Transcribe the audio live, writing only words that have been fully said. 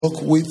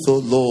Walk with the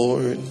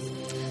Lord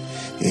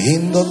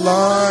in the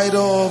light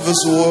of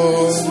His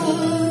word.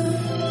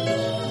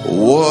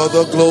 What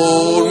a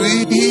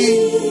glory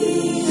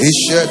He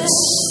sheds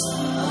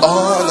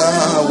on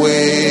our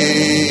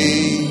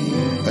way.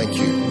 Thank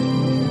you.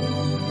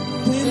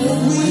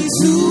 When we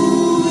do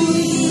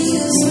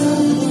His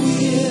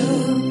will,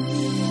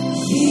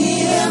 He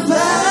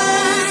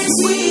abides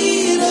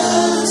with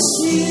us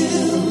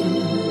still.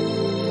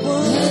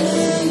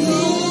 When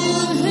you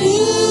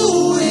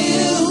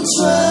will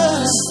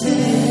trust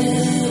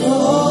and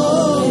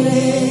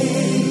obey,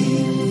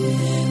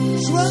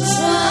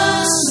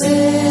 trust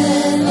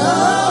and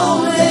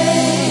obey.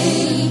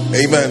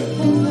 Amen.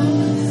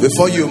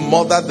 Before you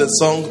mother the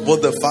song,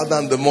 both the father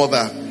and the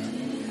mother,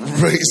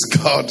 praise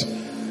God.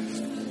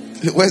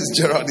 Where's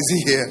Gerald? Is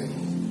he here?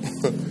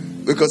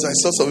 Because I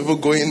saw some people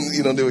going,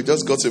 they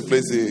just got to a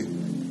place, they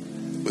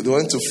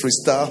went to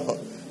freestyle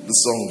the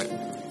song.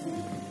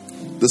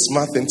 The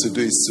smart thing to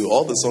do is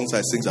all the songs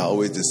I sing are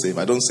always the same.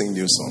 I don't sing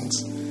new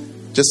songs.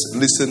 Just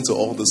listen to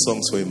all the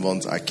songs for a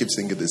month. I keep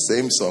singing the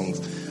same songs.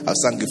 I've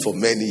sung it for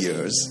many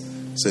years.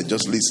 So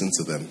just listen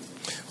to them.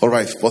 All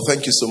right. Well,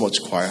 thank you so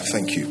much, choir.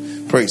 Thank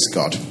you. Praise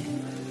God.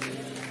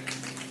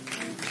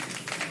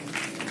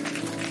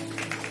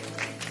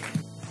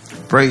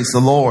 Praise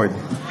the Lord.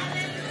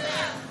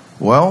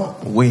 Well,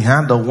 we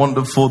had a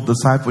wonderful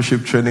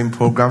discipleship training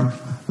program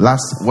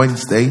last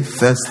Wednesday,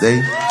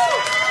 Thursday.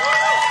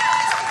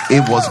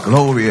 It was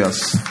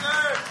glorious.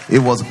 It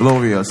was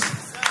glorious.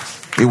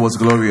 It was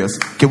glorious.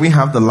 Can we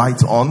have the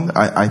light on?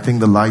 I think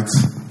the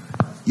lights.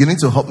 You need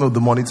to help me with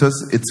the monitors.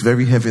 It's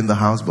very heavy in the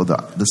house, but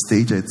the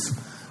stage,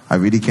 I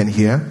really can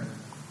hear.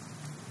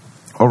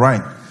 All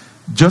right.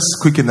 Just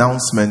quick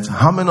announcement.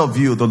 How many of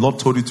you, the Lord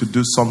told you to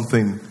do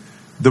something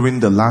during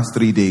the last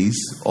 3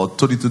 days, or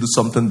told you to do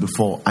something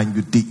before, and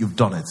you've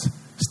done it?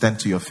 Stand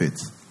to your feet.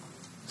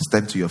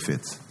 Stand to your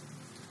feet.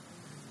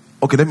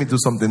 Okay, let me do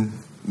something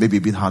maybe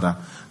a bit harder.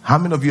 How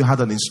many of you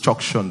had an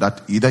instruction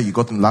that either you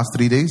got in the last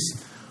 3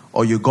 days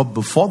or you got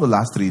before the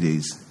last 3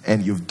 days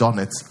and you've done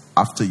it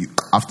after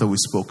we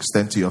spoke?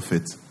 Stand to your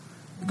feet.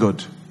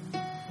 Good.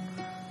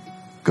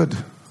 Good.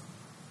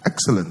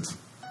 Excellent.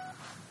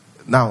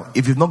 Now,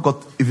 if you've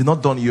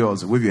not done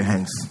yours, wave your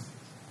hands.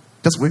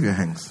 Just wave your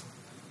hands.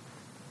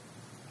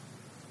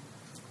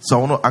 So I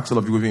want to ask all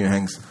of you waving your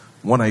hands.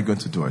 When are you going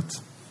to do it?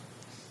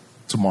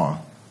 Tomorrow.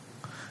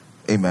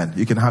 Amen.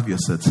 You can have your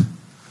seat.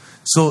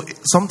 So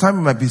sometimes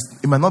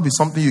it might not be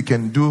something you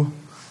can do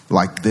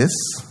like this.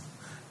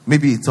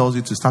 Maybe it tells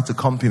you to start a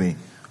company,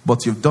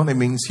 but you've done it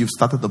means you've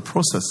started the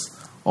process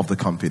of the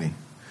company.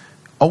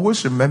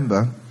 Always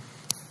remember,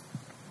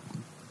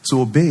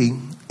 to obey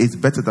is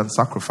better than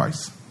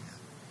sacrifice.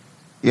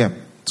 Yeah,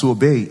 to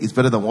obey is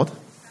better than what?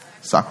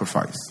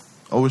 Sacrifice.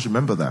 Always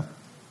remember that.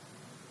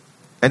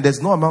 And there's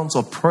no amount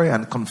of prayer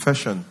and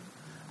confession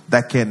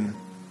that can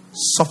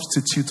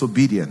substitute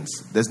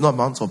obedience. There's no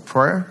amount of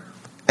prayer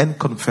and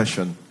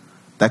confession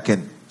that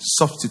can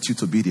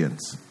substitute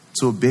obedience.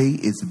 To obey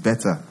is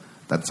better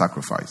than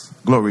sacrifice.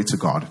 Glory to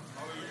God.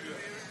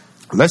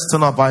 Let's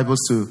turn our Bibles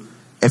to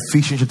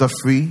Ephesians chapter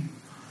 3.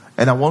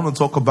 And I want to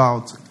talk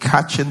about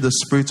catching the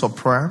spirit of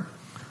prayer.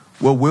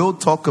 Well, we'll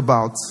talk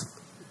about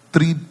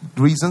three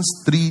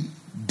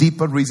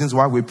deeper reasons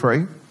why we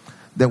pray.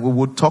 Then we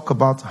will talk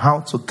about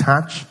how to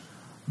catch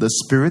the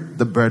spirit,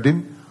 the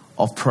burden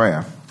of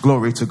prayer.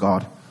 Glory to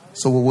God.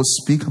 So we will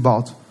speak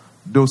about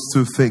those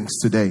two things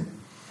today.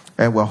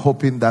 And we're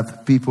hoping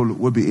that people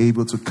will be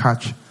able to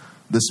catch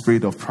the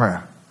spirit of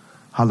prayer.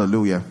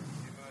 Hallelujah.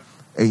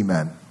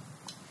 Amen.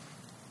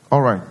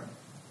 All right.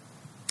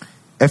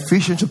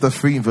 Ephesians chapter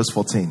 3 verse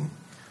 14.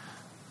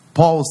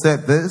 Paul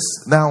said this.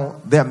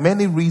 Now, there are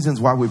many reasons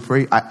why we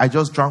pray. I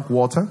just drank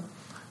water.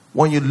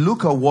 When you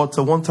look at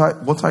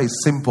water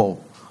is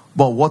simple,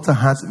 but water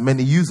has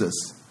many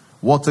uses.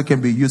 Water can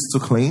be used to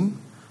clean.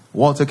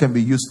 Water can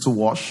be used to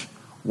wash.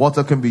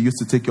 Water can be used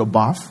to take your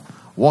bath.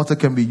 Water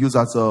can be used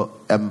as a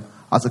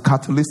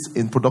catalyst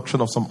in production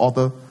of some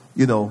other,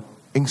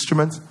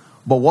 instrument.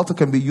 But water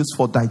can be used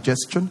for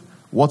digestion.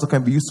 Water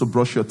can be used to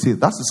brush your teeth.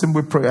 That's the same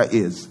way prayer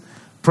is.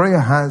 Prayer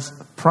has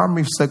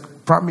primary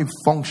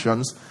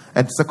functions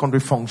and secondary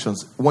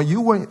functions. When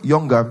you were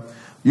younger,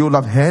 you will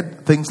have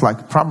heard things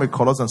like primary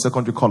colors and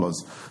secondary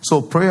colors.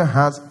 So prayer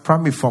has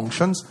primary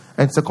functions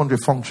and secondary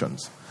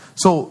functions.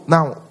 So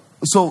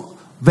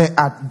there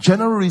are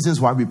general reasons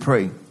why we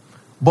pray,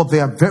 but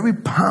there are very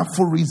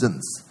powerful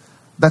reasons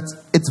that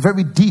it's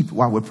very deep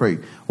why we pray.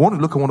 I want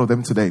to look at one of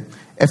them today.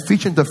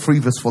 Ephesians 3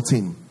 verse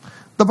 14.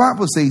 The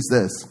Bible says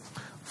this: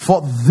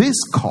 for this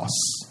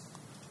cause,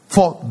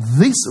 for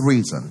this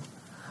reason,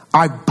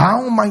 I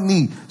bow my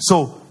knee.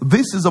 So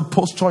this is a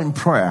posture in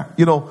prayer.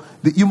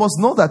 You must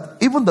know that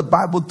even the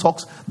Bible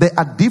talks, there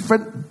are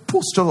different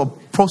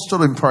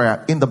posture in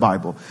prayer in the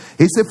Bible.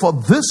 He said, for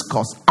this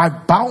cause, I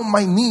bow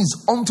my knees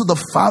unto the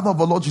Father of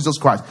the Lord Jesus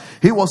Christ.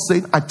 He was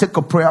saying, I take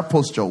a prayer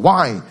posture.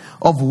 Why?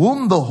 Of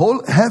whom the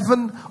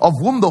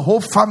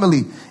whole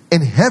family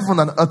in heaven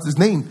and earth is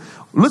named.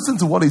 Listen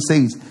to what he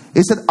says.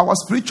 He said, our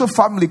spiritual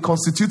family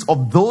constitutes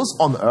of those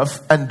on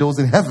earth and those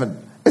in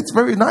heaven. It's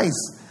very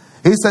nice.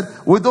 He said,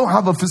 we don't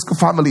have a physical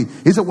family.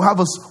 He said, we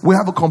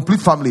have a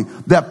complete family.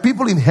 There are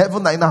people in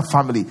heaven that are in our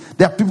family.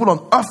 There are people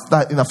on earth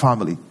that are in our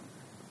family.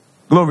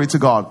 Glory to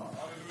God.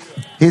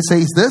 He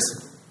says this,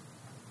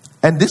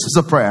 and this is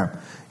a prayer.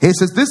 He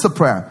says, this is a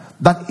prayer,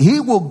 that he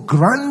will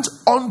grant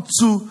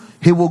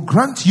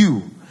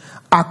you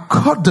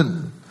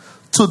according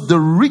to the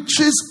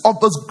riches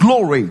of his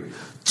glory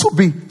to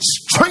be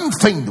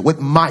strengthened with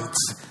might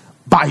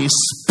by his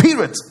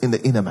spirit in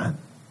the inner man.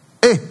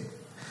 Hey,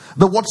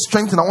 the word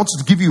strengthen, I want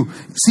you to give you,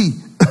 see,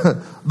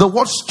 the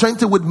word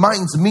strengthen with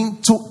minds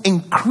mean to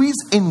increase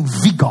in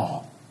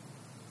vigor.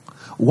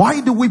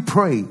 Why do we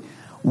pray?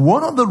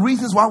 One of the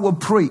reasons why we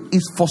pray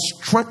is for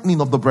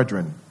strengthening of the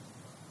brethren.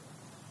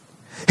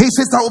 He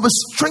says that will be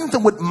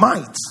strengthened with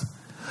might.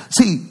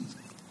 See,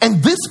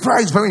 and this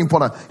prayer is very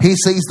important. He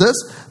says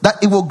this, that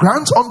it will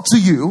grant unto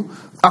you,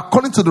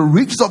 according to the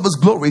riches of his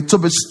glory, to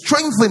be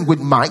strengthened with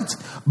might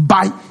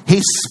by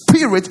his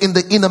spirit in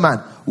the inner man.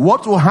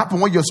 What will happen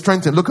when you're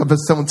strengthened? Look at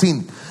verse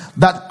 17.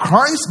 That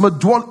Christ may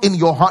dwell in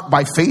your heart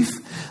by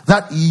faith,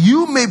 that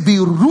you may be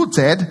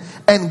rooted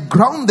and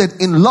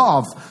grounded in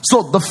love.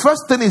 So the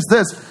first thing is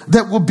this,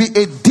 there will be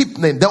a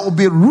deepening, there will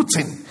be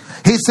rooting.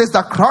 He says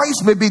that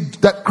Christ may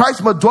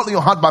dwell in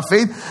your heart by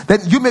faith,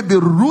 that you may be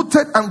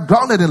rooted and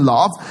grounded in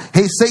love.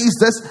 He says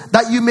this,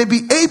 that you may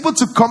be able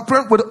to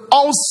comprehend with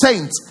all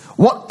saints.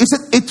 What is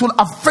it? It will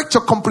affect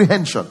your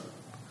comprehension.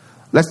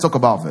 Let's talk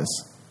about this.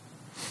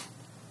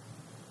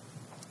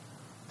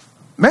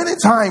 Many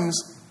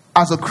times,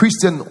 as a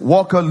Christian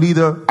worker,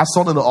 leader, as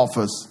son in the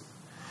office,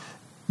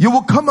 you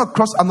will come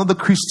across another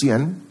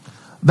Christian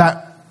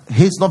that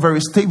he's not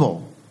very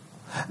stable.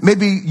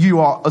 Maybe you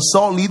are a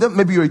cell leader,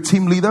 maybe you're a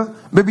team leader,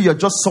 maybe you're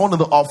just son in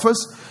the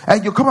office,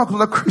 and you come across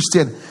another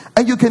Christian,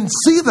 and you can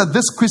see that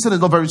this Christian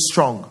is not very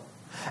strong.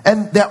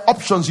 And there are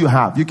options you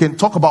have. You can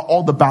talk about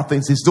all the bad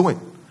things he's doing,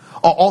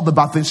 or all the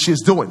bad things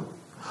she's doing,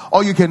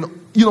 or you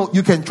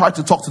can try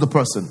to talk to the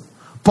person.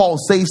 Paul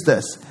says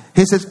this.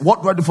 He says,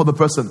 what do I do for the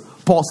person?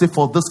 Paul said,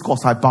 for this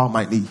cause I bow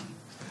my knee.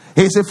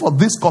 He said, for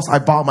this cause I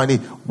bow my knee.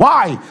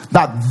 Why?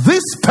 That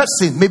this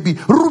person may be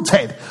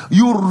rooted.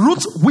 You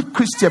root weak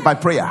Christian by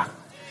prayer.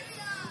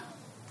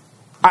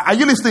 Are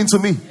you listening to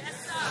me?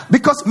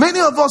 Because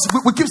many of us,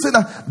 we keep saying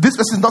that this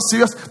person is not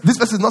serious, this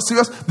person is not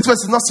serious, this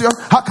person is not serious.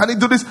 How can he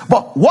do this?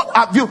 But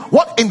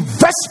what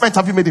investment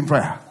have you made in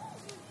prayer?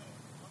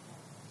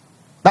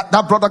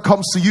 That brother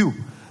comes to you.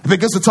 He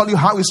begins to tell you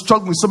how he's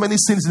struggling with so many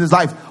sins in his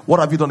life.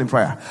 What have you done in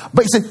prayer?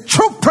 But he said,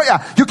 through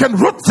prayer, you can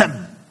root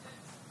them.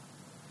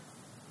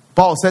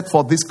 Paul said,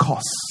 for this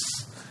cause.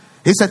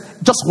 He said,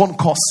 just one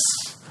cause.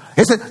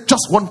 He said,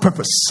 just one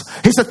purpose.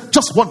 He said,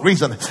 just one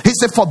reason. He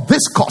said, for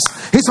this cause.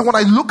 He said, when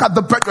I look at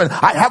the brethren,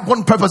 I have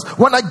one purpose.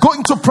 When I go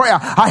into prayer,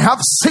 I have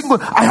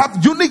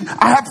unique,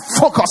 I have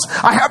focus.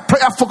 I have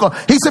prayer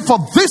focus. He said, for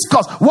this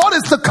cause. What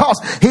is the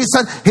cause? He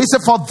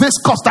said, for this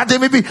cause, that they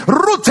may be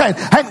rooted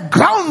and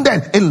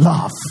grounded in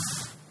love.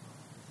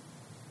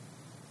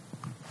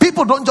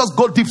 People don't just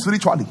go deep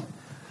spiritually.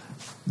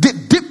 The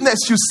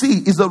deepness you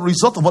see is a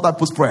result of what I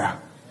put prayer.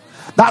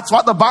 That's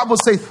what the Bible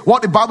says.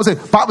 What the Bible says.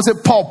 Bible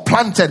says Paul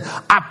planted,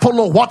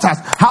 Apollo waters.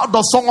 How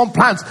does someone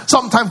plant?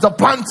 Sometimes the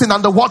planting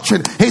and the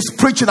watering, he's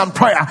preaching and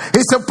prayer. He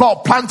said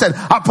Paul planted,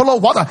 Apollo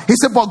water. He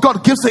said, but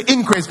God gives the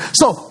increase.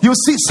 So you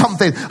see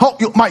something. Oh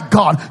my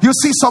God, you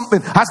see something.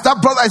 As that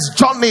brother is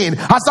journeying,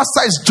 as that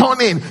side is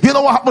journeying, you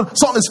know what happened?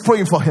 Someone is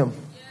praying for him.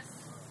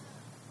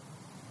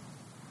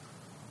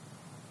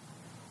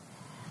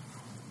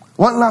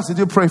 When last did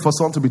you pray for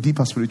someone to be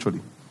deeper spiritually?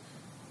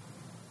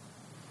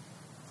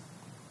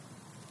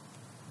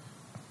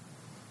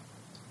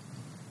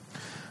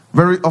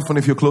 Very often,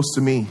 if you're close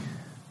to me,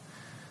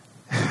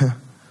 I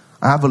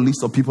have a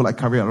list of people I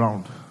carry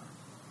around.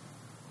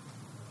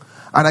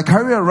 And I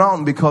carry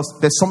around because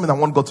there's something I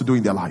want God to do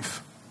in their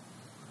life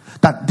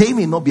that they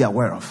may not be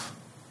aware of.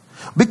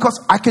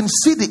 Because I can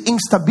see the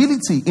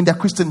instability in their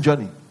Christian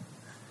journey.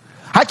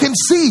 I can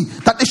see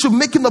that they should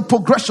make a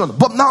progression,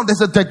 but now there's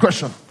a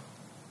digression.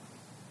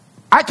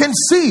 I can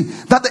see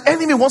that the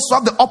enemy wants to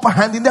have the upper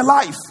hand in their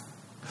life.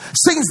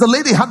 Since the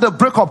lady had the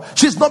breakup,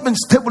 she's not been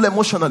stable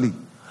emotionally.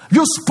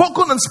 You've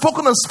spoken and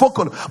spoken and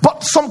spoken,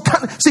 but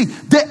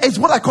there is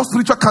what I call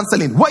spiritual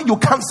counseling, where you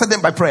counsel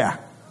them by prayer.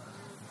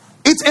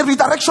 It's a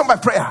redirection by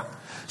prayer.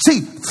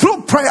 See,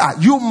 through prayer,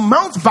 you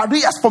mount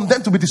barriers from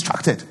them to be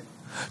distracted.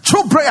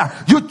 Through prayer,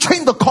 you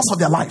change the course of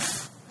their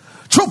life.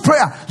 Through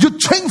prayer, you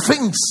change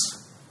things.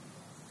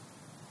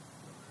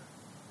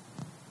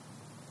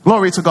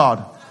 Glory to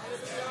God.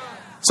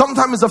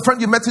 Sometimes it's a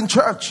friend you met in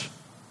church.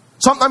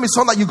 Sometimes it's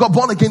someone that you got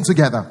born again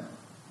together.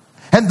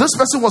 And this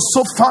person was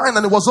so fine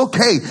and it was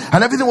okay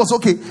and everything was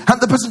okay, and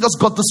the person just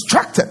got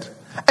distracted.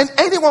 And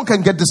anyone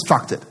can get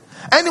distracted.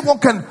 Anyone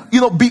can,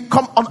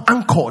 become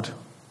unanchored.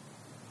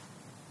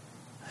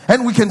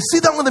 And we can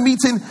sit down in the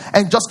meeting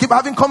and just keep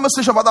having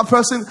conversation about that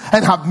person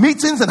and have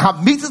meetings and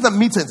have meetings and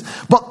meetings.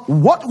 But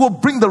what will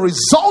bring the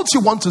results you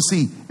want to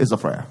see is a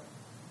prayer.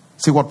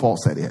 See what Paul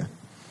said here.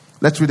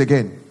 Let's read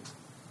again.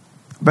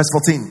 Verse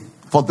 14.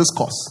 For this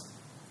cause.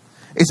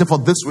 He said, for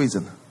this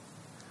reason.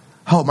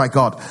 Oh my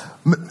God.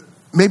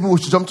 Maybe we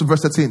should jump to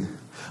verse 13.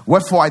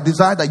 Wherefore I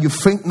desire that you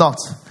faint not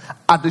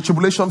at the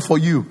tribulation for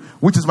you,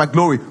 which is my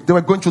glory. They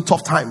were going through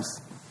tough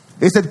times.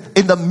 He said,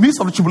 in the midst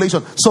of the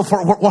tribulation. So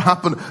for what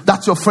happened?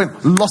 That your friend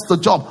lost the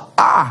job.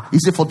 He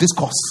said, for this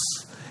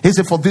cause. He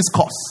said, for this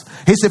cause.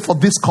 He said, for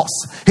this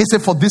cause. He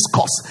said, for this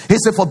cause. He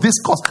said, for this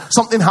cause.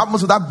 Something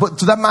happens to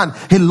that man.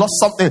 He lost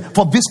something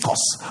for this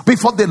cause.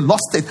 Before they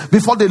lost it,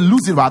 before they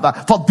lose it rather,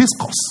 for this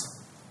cause.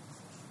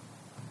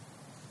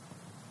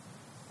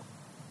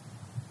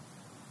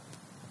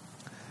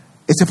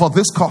 He said, for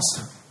this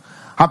cause.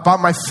 I bow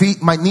my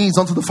knees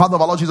unto the Father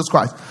of our Lord Jesus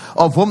Christ,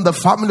 of whom the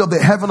family of the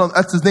heaven and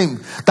earth is named,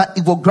 that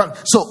it will grant.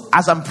 So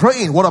as I'm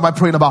praying, what am I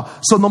praying about?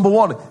 So number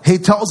one, he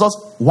tells us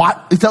why.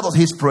 He tells us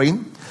he's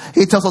praying.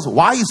 He tells us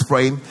why he's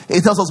praying. He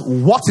tells us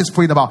what he's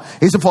praying about.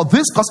 He said, for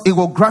this cause it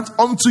will grant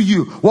unto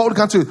you. What will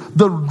grant to you?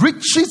 The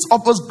riches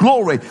of his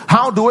glory.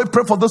 How do we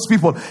pray for those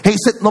people? He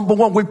said, number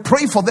one, we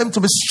pray for them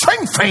to be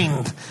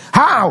strengthened.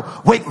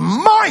 How? With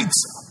might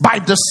by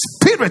the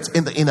Spirit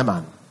in the inner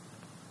man.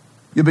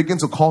 You begin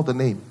to call the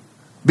name.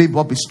 Be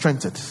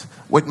strengthened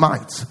with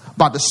might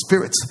by the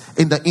Spirit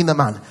in the inner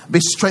man.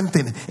 Be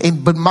strengthened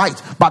with might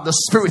by the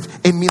Spirit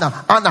in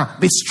Mina. Anna,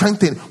 be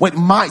strengthened with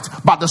might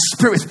by the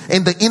Spirit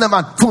in the inner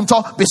man.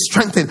 Funto, be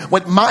strengthened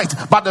with might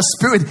by the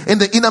Spirit in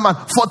the inner man.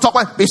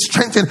 Fotopa, be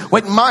strengthened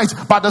with might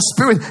by the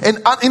Spirit in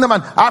inner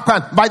man.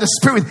 Apan, by the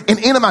Spirit in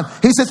inner man.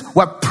 He says,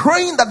 we're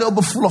praying that they'll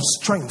be full of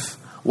strength.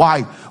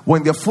 Why?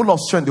 When they're full of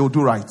strength, they will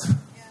do right.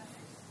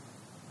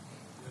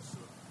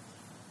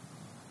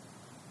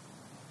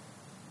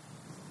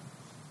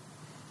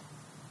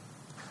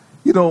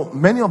 You know,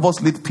 many of us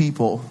lead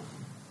people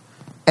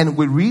and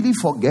we really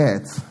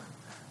forget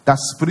that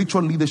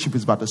spiritual leadership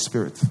is by the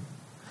Spirit.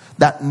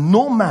 That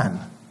no man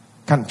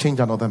can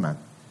change another man.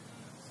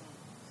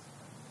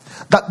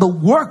 That the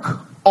work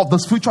of the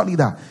spiritual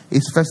leader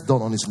is first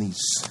done on his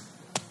knees.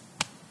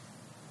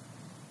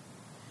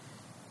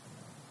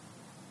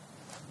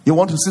 You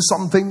want to see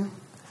something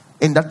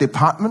in that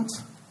department?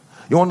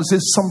 You want to see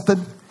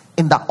something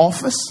in that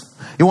office?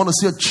 You want to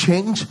see a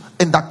change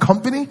in that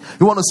company?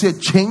 You want to see a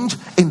change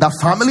in that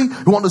family?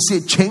 You want to see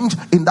a change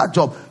in that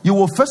job? You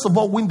will first of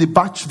all win the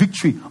batch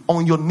victory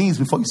on your knees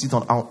before you sit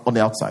on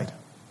the outside.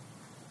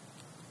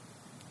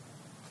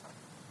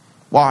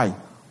 Why?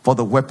 For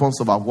the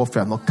weapons of our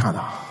warfare are not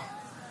carnal.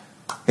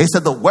 He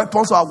said the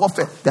weapons of our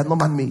warfare, they are not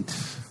man-made.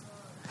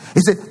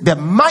 He said they're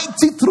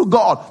mighty through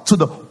God to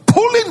the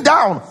pulling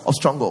down of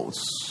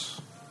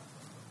strongholds.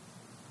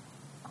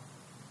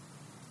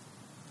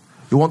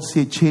 You want to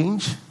see a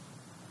change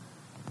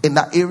in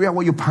that area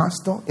where you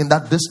pastor, in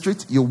that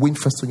district? You win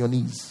first on your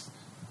knees.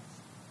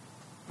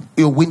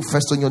 You win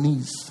first on your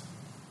knees.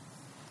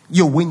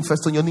 You win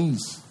first on your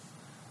knees.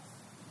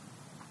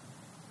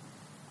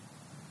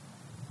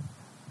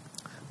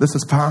 This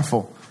is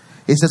powerful.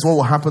 He says, what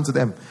will happen to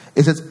them?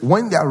 He says,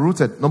 when they are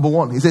rooted, number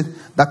one, he said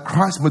that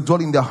Christ will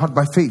dwell in their heart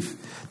by faith.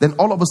 Then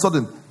all of a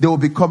sudden, they will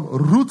become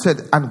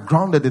rooted and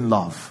grounded in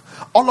love.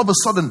 All of a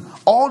sudden,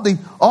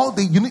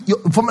 you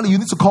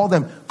need to call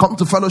them, come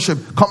to fellowship,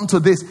 come to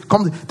this,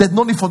 there's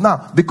no need for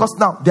now, because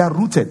now they are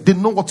rooted. They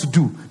know what to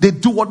do. They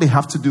do what they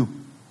have to do.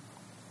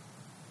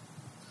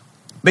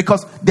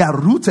 Because they are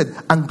rooted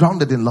and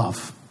grounded in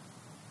love.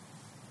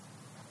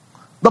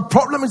 The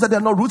problem is that they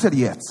are not rooted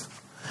yet.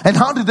 And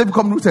how did they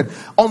become rooted?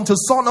 Until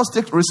someone else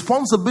takes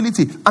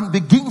responsibility and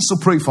begins to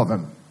pray for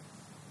them.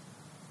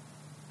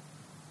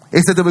 He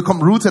said they become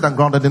rooted and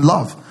grounded in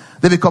love.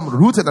 They become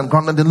rooted and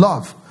grounded in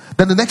love.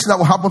 Then the next thing that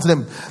will happen to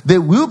them, they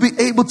will be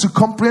able to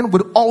comprehend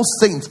with all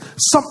saints.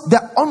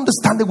 Their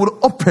understanding will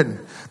open.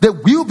 They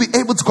will be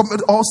able to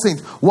comprehend with all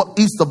saints what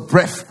is the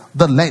breadth,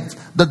 the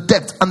length, the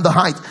depth, and the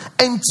height,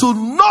 and to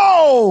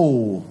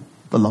know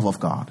the love of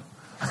God.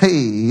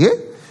 Hey,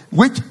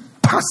 which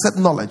passeth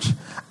knowledge,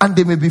 and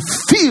they may be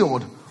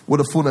filled with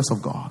the fullness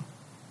of God.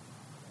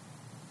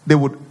 They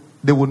would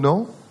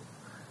know.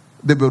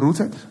 They'll be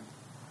rooted.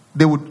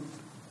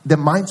 Their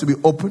minds will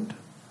be opened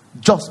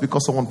just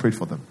because someone prayed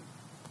for them.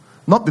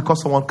 Not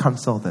because someone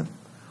canceled them.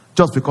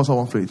 Just because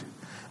someone prayed.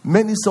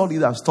 Many soul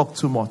leaders talk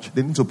too much.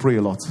 They need to pray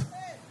a lot.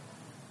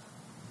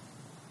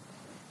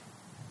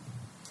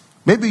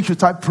 Maybe you should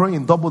try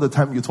praying double the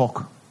time you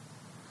talk.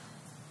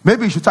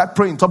 Maybe you should try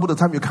praying double the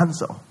time you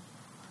cancel.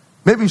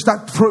 Maybe you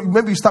start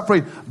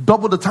praying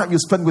double the time you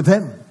spend with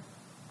them.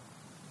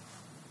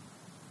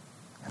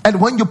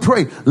 And when you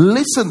pray,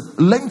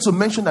 learn to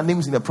mention their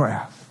names in the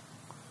prayer.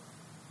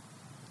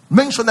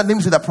 Mention their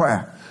names in the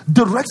prayer.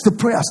 Direct the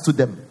prayers to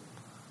them.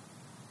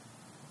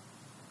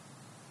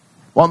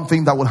 One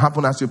thing that will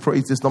happen as you pray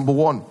is this: number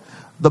one,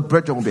 the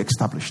brethren will be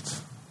established.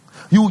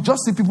 You will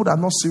just see people that are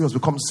not serious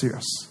become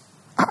serious.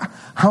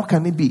 How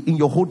can it be in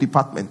your whole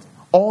department?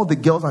 All the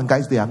girls and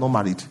guys, they are not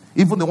married.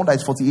 Even the one that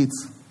is 48.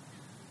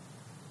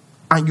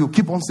 And you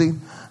keep on saying,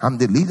 I'm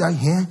the leader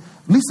here.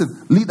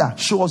 Listen, leader,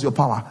 show us your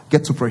power.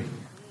 Get to pray.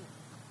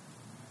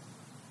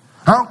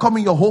 How come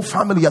in your whole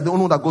family you're the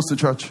only one that goes to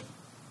church?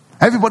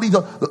 Everybody,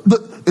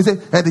 they say,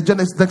 hey, the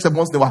next step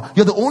once in a while.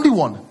 You're the only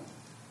one.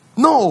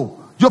 No,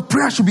 your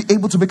prayer should be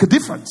able to make a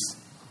difference.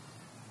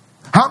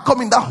 How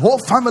come in that whole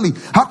family?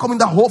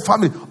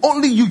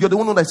 Only you're the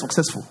one that is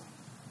successful.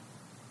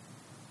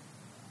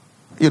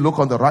 You look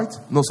on the right,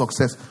 no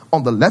success.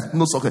 On the left,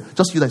 no success.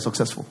 Just you that is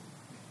successful.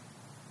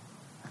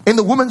 In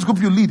the women's group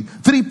you lead,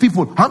 3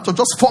 people, out of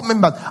just 4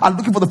 members are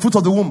looking for the fruit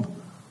of the womb.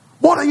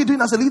 What are you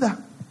doing as a leader?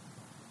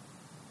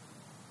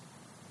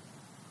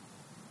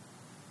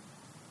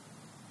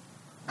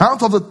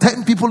 Out of the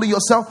 10 people in your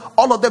cell,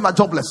 all of them are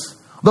jobless.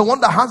 The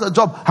one that has a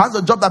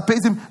job that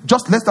pays him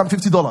just less than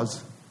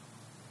 $50.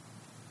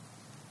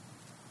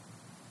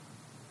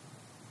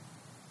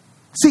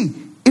 See,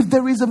 if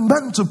there is a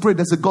man to pray,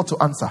 there's a God to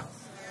answer.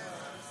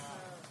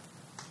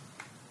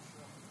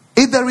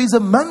 If there is a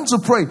man to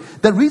pray,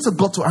 there is a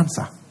God to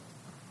answer.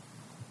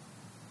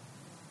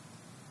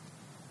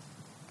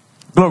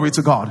 Glory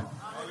to God.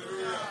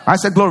 I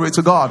said glory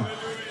to God.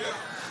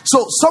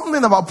 So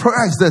something about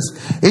prayer is this,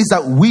 is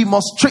that we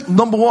must train.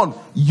 Number 1,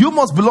 you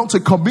must belong to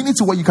a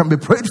community where you can be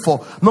prayed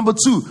for. Number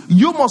 2,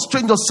 you must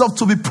train yourself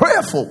to be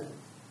prayerful.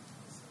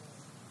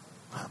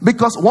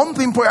 Because one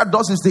thing prayer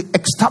does is the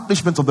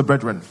establishment of the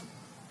brethren.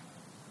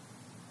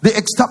 The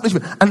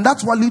establishment. And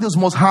that's why leaders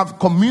must have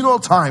communal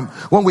time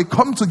when we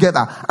come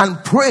together and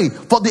pray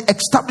for the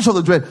establishment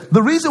of the brethren.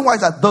 The reason why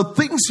is that the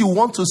things you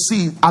want to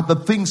see are the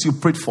things you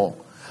prayed for.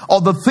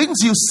 Or the things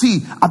you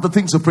see are the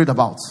things you prayed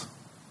about.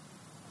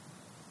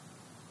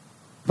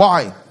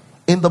 Why?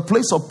 In the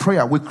place of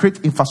prayer, we create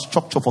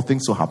infrastructure for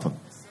things to happen.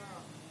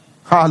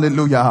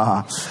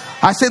 Hallelujah.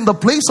 I say in the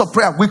place of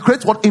prayer, we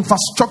create what?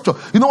 Infrastructure.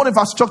 You know what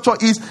infrastructure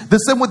is? The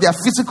same with their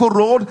physical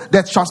road,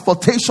 there's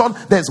transportation,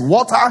 there's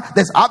water,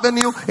 there's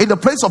avenue. In the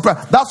place of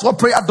prayer, that's what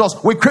prayer does.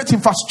 We create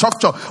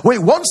infrastructure. We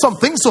want some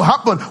things to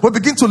happen. We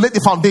begin to lay the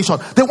foundation.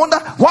 They wonder,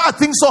 why are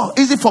things so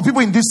easy for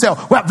people in this cell?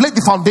 We have laid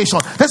the foundation.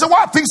 They say,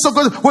 why are things so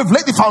good? We've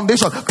laid the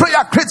foundation.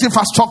 Prayer creates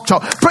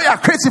infrastructure. Prayer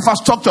creates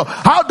infrastructure.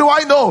 How do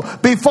I know?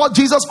 Before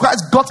Jesus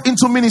Christ got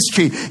into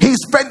ministry, he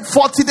spent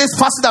 40 days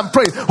fasting and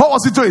praying. What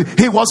was he doing?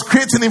 He was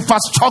creating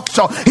infrastructure.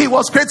 He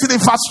was creating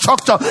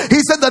infrastructure. He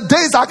said, the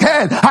days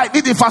ahead, I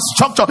need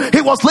infrastructure.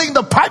 He was laying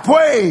the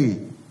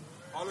pipeway.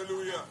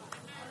 Hallelujah.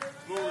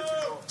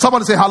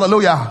 Somebody say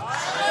hallelujah.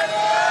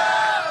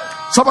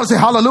 Somebody say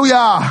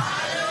hallelujah.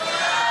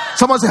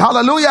 Somebody say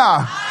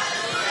hallelujah.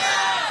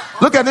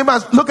 Look at him,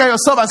 look at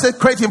yourself and say,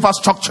 create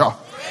infrastructure.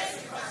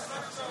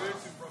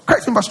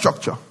 Create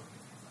infrastructure.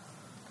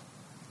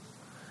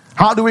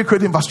 How do we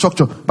create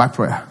infrastructure? By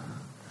prayer.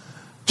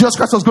 Jesus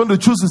Christ was going to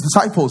choose his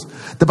disciples.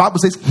 The Bible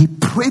says he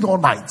prayed all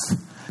night.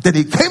 Then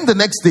he came the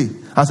next day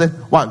and said,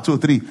 1, 2,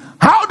 3.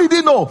 How did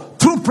he know?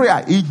 Through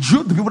prayer. He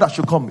drew the people that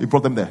should come. He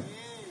brought them there.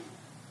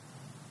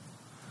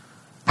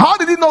 How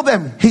did he know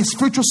them? His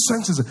spiritual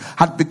senses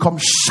had become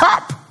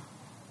sharp.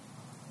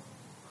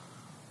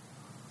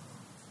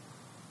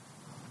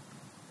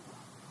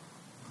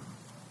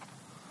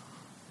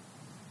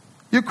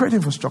 You create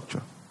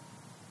infrastructure.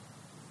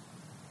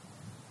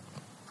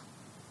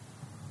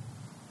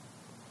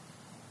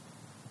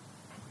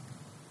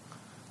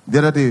 The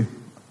other day,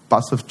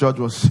 Pastor George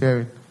was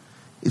sharing.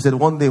 He said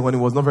one day when he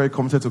was not very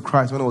committed to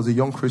Christ, when he was a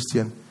young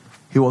Christian,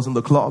 he was in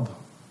the club,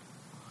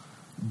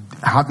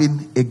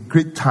 having a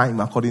great time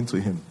according to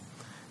him.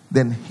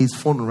 Then his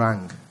phone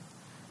rang.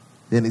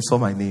 Then he saw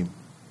my name.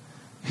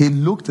 He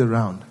looked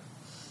around.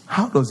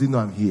 How does he know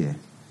I'm here?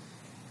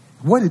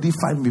 Where did he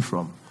find me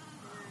from?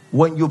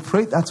 When you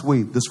pray that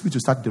way, the Spirit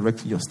will start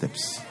directing your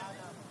steps.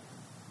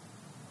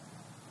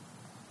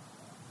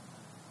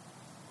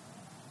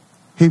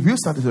 He will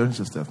start to direct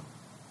your step.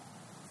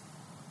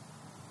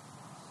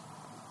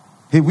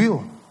 He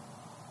will.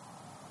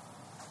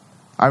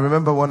 I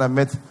remember when I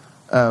met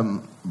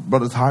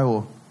Brother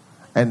Taiwo,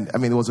 and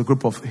it was a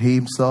group of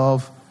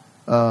himself,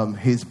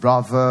 his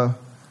brother,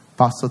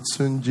 Pastor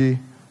Tsunji,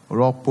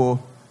 Ropo,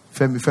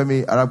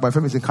 Femi Aragba.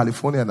 Femi is in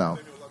California now.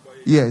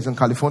 Yeah, he's in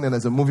California and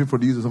as a movie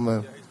producer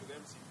somewhere.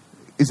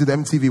 He's with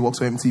MTV, works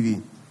for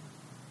MTV.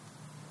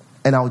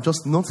 And I would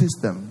just notice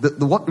them.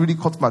 What really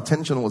caught my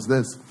attention was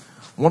this.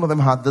 One of them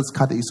had this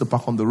car they used to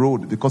park on the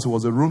road because it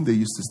was a room they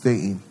used to stay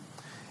in.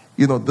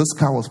 This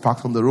car was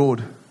parked on the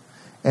road.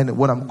 And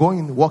when I'm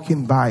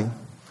walking by,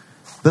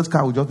 this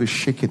car would just be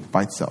shaking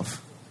by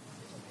itself.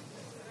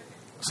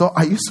 So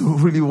I used to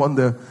really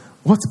wonder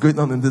what's going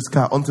on in this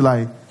car until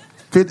I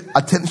paid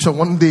attention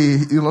one day,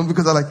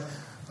 because I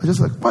just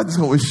like, why is this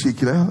car always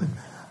shaking?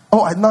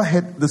 I now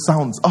heard the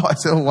sounds. I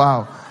said, oh,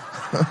 wow.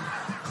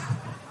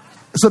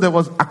 So there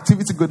was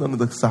activity going on in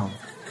the sound.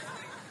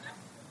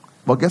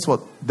 But guess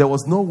what? There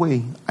was no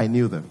way I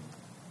knew them.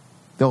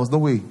 There was no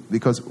way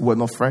because we're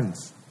not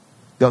friends.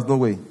 There was no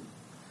way.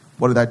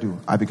 What did I do?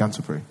 I began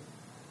to pray.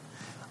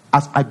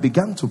 As I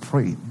began to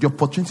pray, the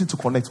opportunity to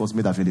connect was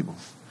made available.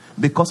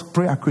 Because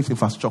prayer creates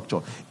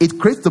infrastructure. It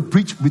creates the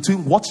bridge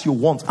between what you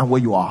want and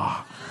where you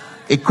are.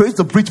 It creates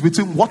the bridge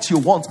between what you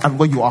want and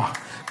where you are.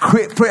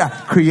 Prayer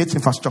creates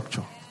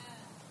infrastructure.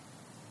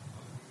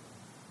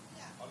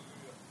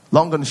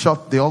 Long and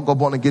short, they all got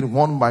born again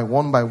one by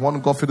one,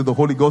 got filled with the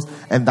Holy Ghost,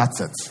 and that's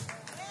it.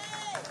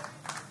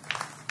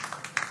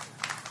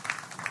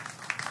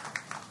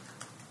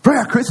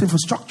 Prayer creates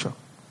infrastructure.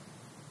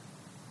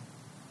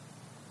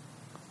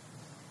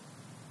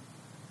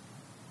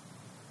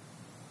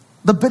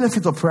 The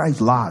benefit of prayer is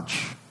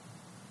large.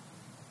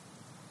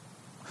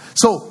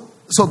 So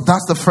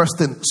that's the first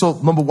thing. So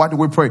number one, why do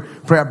we pray?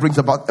 Prayer brings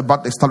about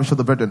the establishment of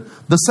the brethren.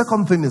 The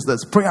second thing is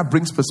this: prayer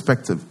brings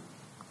perspective.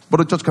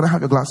 But church, can I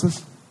have your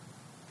glasses?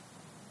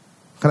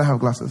 Can I have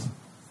glasses?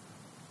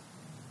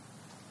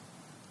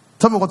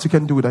 Tell me what you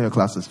can do without your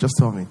glasses. Just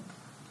tell me.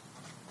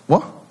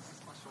 What?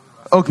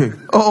 Okay.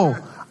 Oh,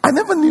 I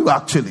never knew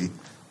actually.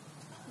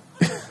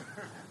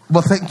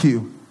 But thank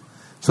you.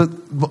 So,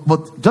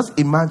 but just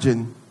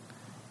imagine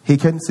he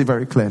can see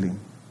very clearly.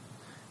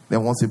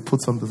 Then once he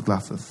puts on these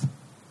glasses,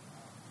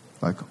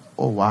 like,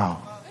 oh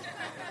wow,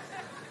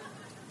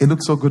 it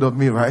looks so good on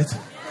me, right?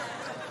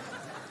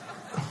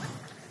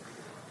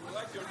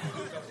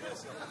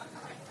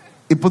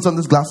 He puts on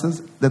these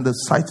glasses, then the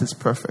sight is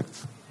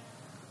perfect.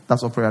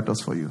 That's what prayer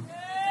does for you.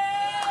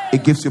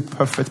 It gives you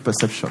perfect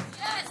perception,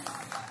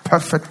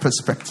 perfect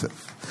perspective.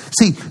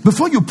 See,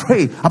 before you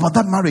pray about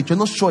that marriage, you're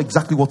not sure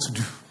exactly what to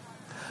do.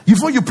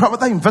 Before you pray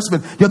about that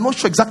investment, you're not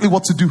sure exactly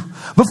what to do.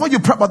 Before you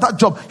pray about that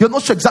job, you're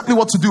not sure exactly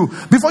what to do.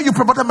 Before you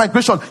pray about that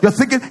migration, you're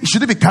thinking,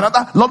 should it be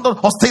Canada, London,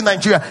 or stay in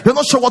Nigeria? You're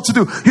not sure what to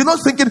do. You're not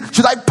thinking,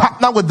 should I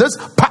partner with this,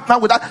 partner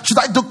with that? Should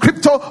I do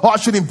crypto, or I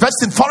should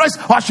invest in forex,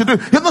 or I should do?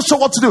 You're not sure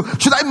what to do.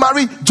 Should I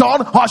marry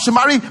John, or I should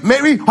marry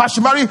Mary, or I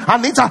should marry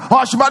Anita, or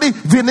I should marry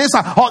Vanessa,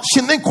 or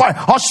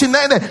Shininkwa, or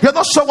Shinene? You're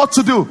not sure what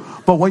to do.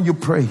 But when you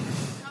pray,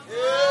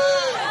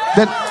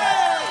 then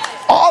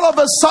all of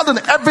a sudden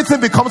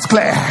everything becomes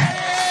clear.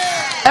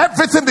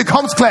 Everything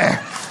becomes clear.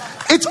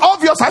 It's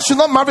obvious I should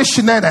not marry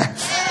Shinene.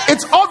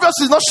 It's obvious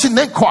it's not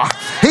Shinenkwa.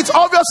 It's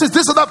obvious it's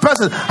this other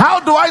person. How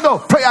do I know?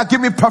 Prayer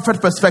give me perfect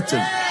perspective.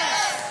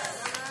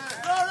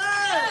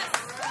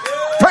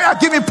 Prayer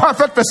give me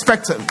perfect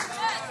perspective.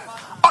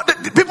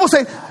 People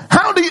say,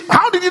 how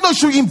did you know you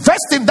should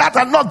invest in that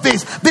and not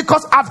this?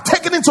 Because I've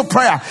taken into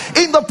prayer.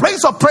 In the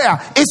place of prayer,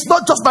 it's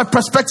not just my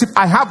perspective.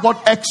 I have one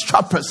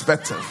extra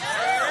perspective.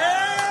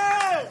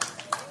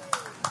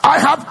 I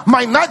have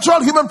my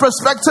natural human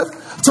perspective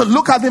to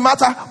look at the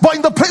matter, but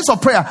in the place of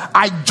prayer,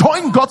 I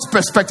join God's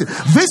perspective.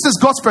 This is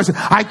God's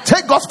perspective. I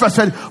take God's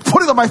perspective,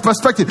 put it on my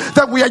perspective,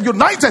 that we are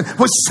united.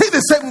 We see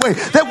the same way.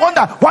 They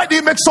wonder, why do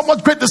you make so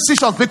much great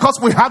decisions? Because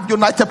we have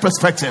united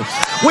perspective.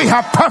 We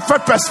have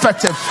perfect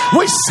perspective.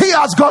 We see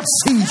as God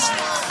sees.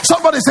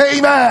 Somebody say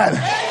amen.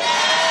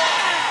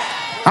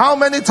 How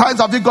many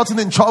times have you gotten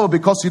in trouble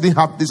because you didn't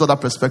have this other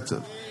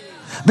perspective?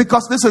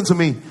 Because listen to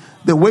me,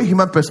 the way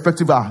human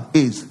perspective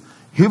is,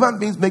 human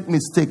beings make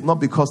mistakes not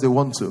because they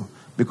want to,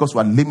 because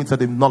we are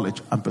limited in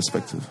knowledge and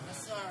perspective.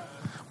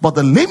 But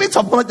the limit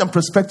of knowledge and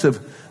perspective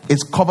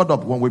is covered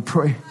up when we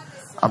pray,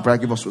 and prayer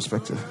gives us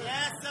perspective.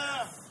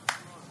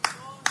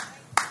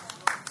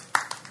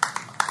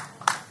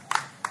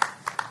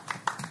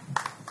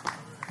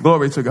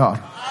 Glory to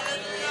God.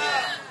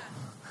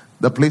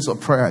 The place of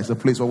prayer is the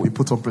place where we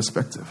put on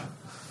perspective.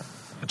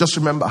 Just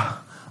remember,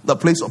 the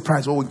place of prayer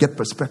is where we get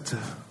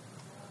perspective.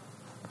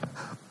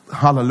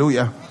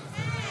 Hallelujah.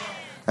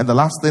 And the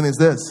last thing is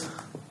this.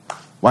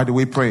 Why do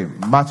we pray?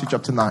 Matthew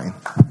chapter 9.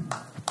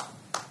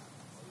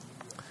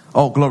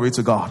 Oh, glory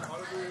to God.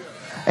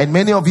 And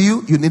many of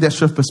you need a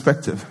shift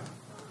perspective.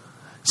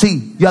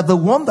 See, you are the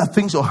one that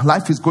thinks your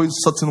life is going a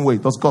certain way.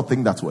 Does God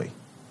think that way?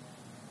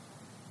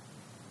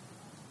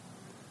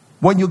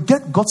 When you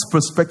get God's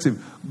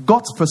perspective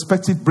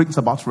brings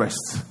about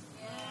rest.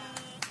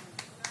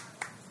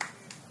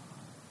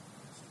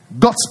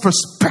 God's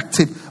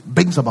perspective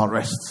brings about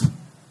rest.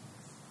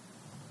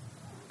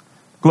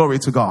 Glory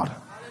to God.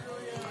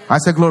 I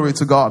say glory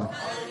to God.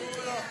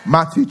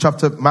 Matthew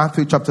chapter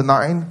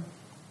 9,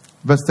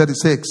 verse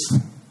 36.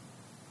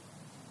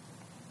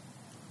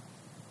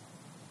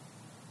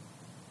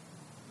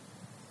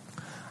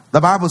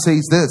 The Bible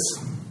says this.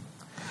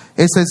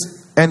 It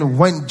says, and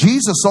when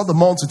Jesus saw the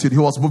multitude, he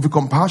was moved with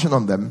compassion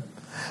on them,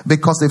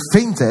 because they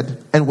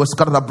fainted and were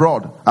scattered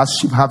abroad as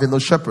sheep having no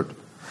shepherd.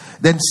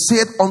 Then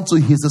said unto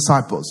his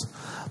disciples,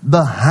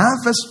 the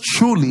harvest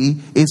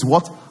truly is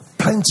what?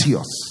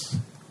 Plenteous.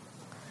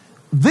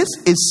 This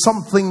is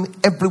something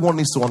everyone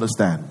needs to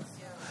understand.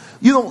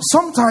 You know,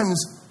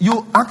 sometimes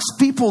you ask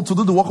people to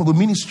do the work of the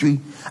ministry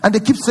and they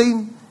keep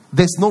saying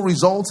there's no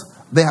result,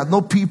 they have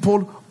no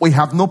people, we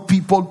have no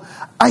people.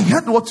 I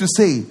heard what you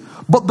say,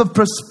 but the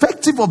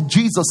perspective of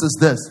Jesus is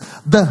this: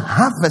 the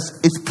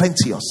harvest is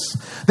plenteous.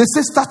 They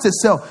say start a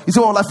sale. He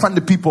said, where will I find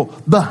the people?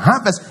 The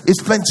harvest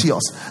is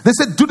plenteous. They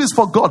said do this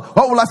for God.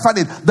 Where will I find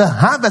it? The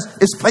harvest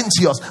is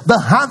plenteous. The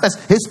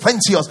harvest is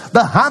plenteous.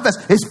 The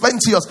harvest is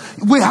plenteous.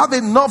 We have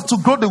enough to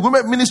grow the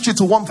women ministry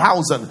to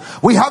 1,000.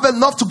 We have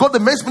enough to grow the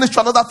men's ministry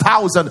to another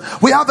 1,000.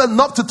 We have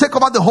enough to take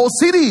over the whole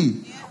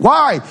city.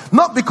 Why?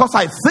 Not because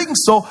I think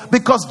so,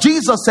 because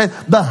Jesus said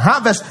the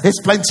harvest is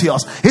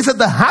plenteous. He said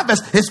the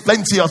harvest is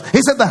plenteous. He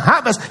He said the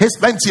harvest is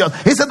plenteous.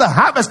 He said the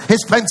harvest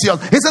is plenteous.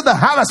 He said the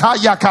harvest.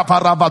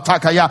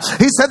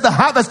 He said the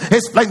harvest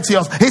is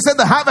plenteous. He said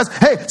the harvest.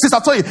 Hey, Sister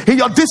Toyi, in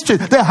your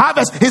district, the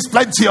harvest is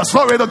plenteous.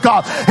 Glory to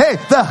God. Hey,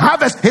 the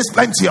harvest is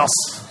plenteous.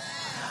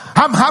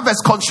 I'm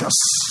harvest conscious.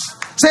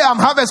 Say I'm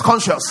harvest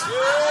conscious.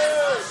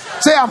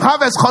 Say I'm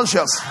harvest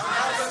conscious.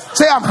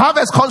 Say I'm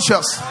harvest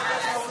conscious.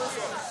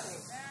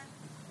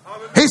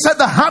 He said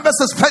the harvest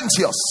is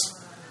plenteous.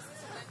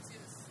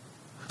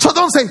 So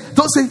don't say,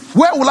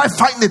 where will I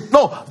find it?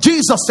 No,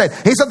 Jesus said,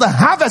 he said the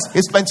harvest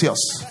is plenteous.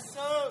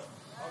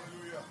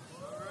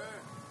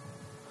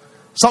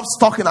 Stop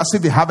talking as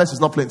if the harvest is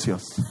not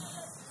plenteous.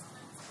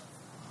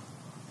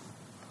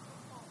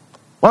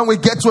 When we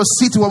get to a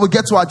city, when we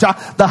get to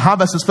Ajah, the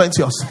harvest is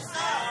plenteous.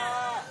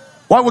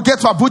 When we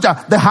get to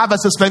Abuja, the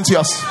harvest is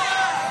plenteous.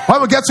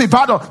 When we get to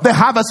Ibadan, the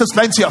harvest is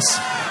plenteous.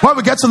 When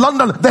we get to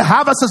London, the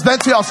harvest is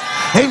plenteous.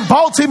 In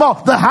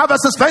Baltimore, the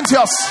harvest is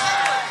plenteous.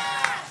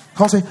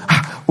 Come say,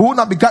 we will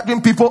not be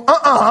gathering people. They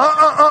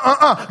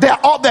are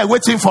all there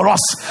waiting for us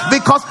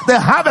because the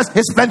harvest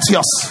is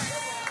plenteous.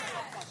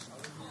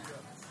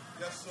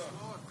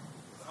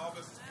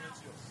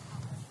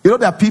 You know,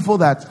 there are people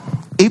that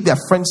if their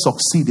friends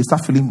succeed, they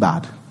start feeling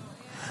bad.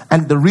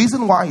 And the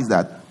reason why is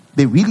that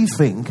they really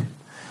think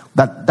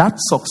that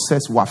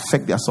success will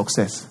affect their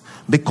success.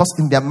 Because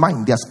in their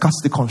mind, they are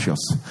scarcity conscious.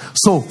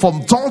 So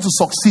from dawn to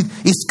succeed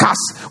is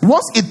scarce.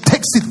 Once it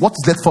takes it, what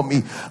is left for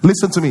me?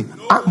 Listen to me.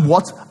 I'm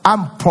what?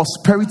 I'm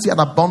prosperity and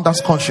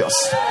abundance conscious.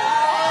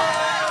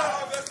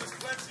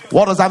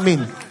 What does that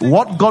mean?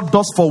 What God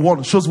does for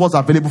one shows what's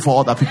available for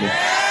other people.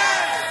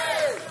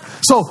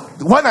 So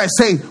when I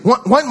say,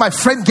 when my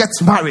friend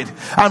gets married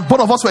and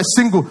both of us were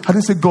single, I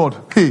didn't say, God,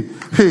 hey,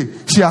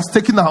 she has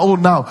taken her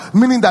own now.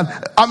 Meaning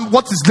that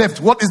what is left?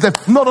 What is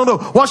left? No.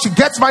 Once she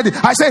gets married,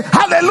 I say,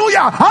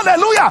 hallelujah,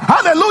 hallelujah,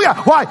 hallelujah.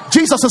 Why?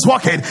 Jesus is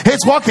working.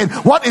 He's working.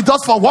 What it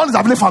does for one is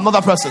available for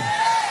another person.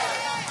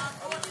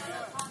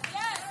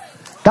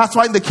 That's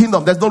why in the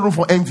kingdom, there's no room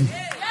for envy.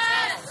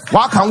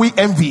 Why can we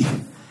envy?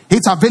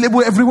 It's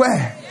available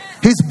everywhere.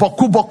 He's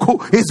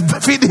boku.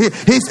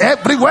 He's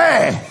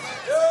everywhere.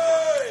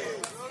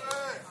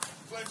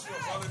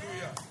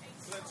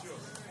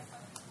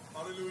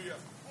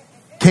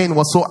 Cain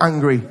was so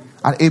angry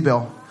at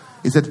Abel.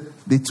 He said,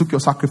 they took your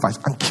sacrifice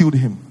and killed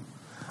him.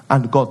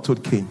 And God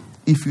told Cain,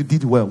 if you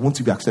did well, won't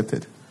you be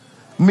accepted?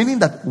 Meaning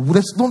that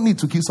there's no need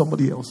to kill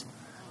somebody else.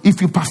 If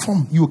you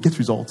perform, you will get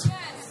results.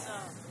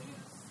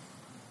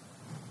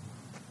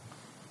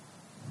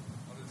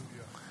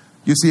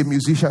 You see a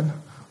musician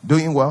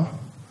doing well.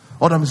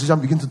 Other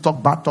musicians begin to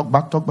talk back.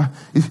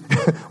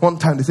 One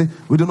time they say,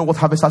 we don't know what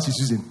harvester is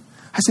using.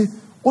 I say,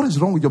 what is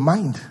wrong with your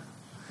mind?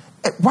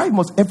 Why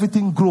must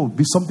everything grow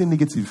be something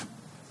negative?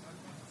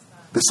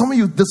 There's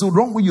something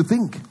wrong with you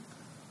think.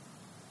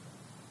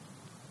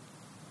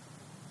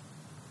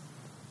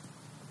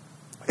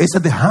 He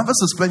said the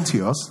harvest is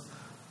plenteous.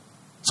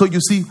 So you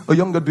see a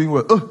young girl doing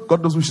well. Oh,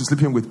 God knows who she's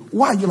sleeping with.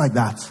 Why are you like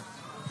that?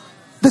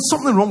 There's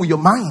something wrong with your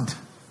mind.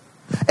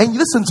 And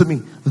listen to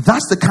me.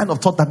 That's the kind of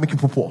thought that makes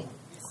people poor.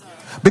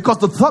 Because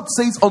the thought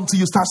says until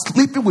you start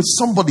sleeping with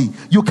somebody,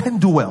 you can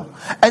do well.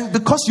 And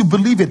because you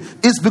believe it,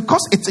 it's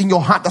because it's in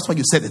your heart. That's why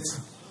you said it.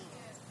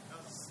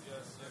 Yes.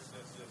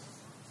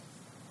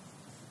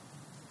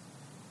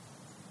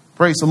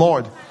 Praise the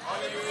Lord.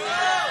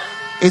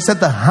 He said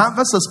the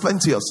harvest is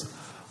plenteous,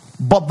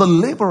 but the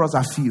laborers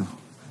are few.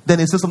 Then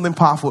he said something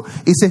powerful.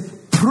 He said,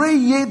 pray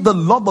ye the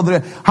Lord of the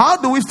day. How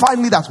do we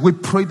find leaders? We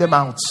pray them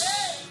out.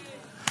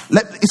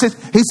 He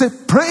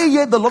said, pray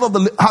ye the Lord of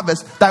the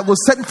harvest that will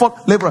send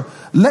forth laborer.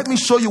 Let me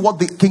show you what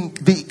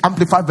the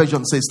Amplified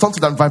version says. Turn to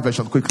the Amplified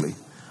version quickly.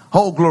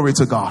 Oh, glory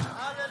to God.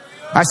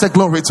 I said,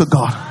 glory to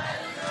God.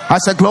 I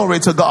said, glory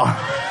to God.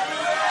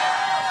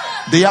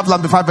 Do you have the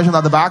Amplified version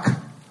at the back?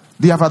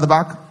 Do you have it at the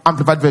back?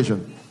 Amplified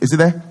version. Is it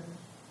there?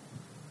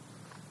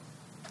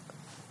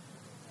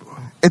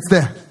 It's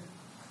there.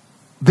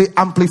 The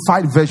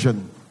Amplified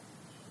version.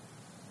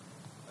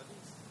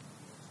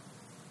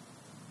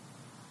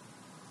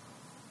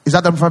 Is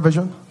that the Amplified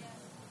version?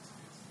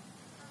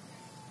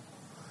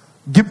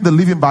 Give the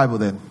Living Bible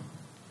then.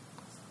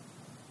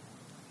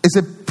 It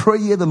said, pray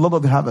ye the Lord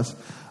of the harvest.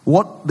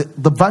 What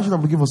the version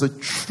I'm looking for said,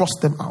 trust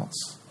them out.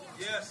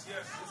 Yes.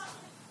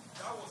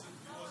 That was it.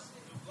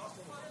 The last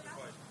one was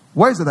Amplified.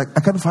 Where is it? I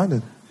can't find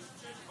it.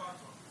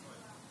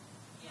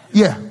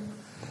 Yeah.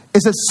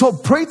 It says, so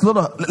pray to the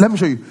Lord. Let me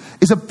show you.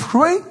 It said,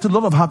 pray to the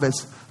Lord of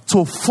harvest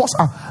to force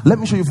out. Let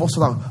me show you force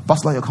out.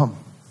 Pastor, you come.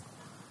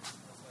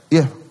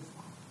 Yeah.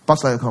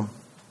 Pastor, you come.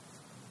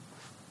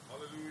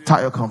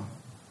 Ty, you come.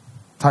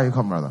 Ty, you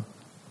come, brother.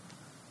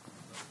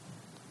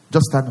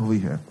 Just stand over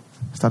here.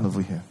 Stand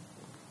over here.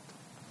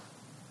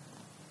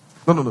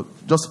 No.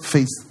 Just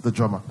face the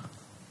drummer.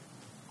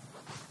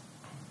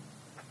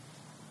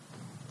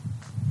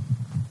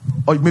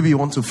 Or maybe you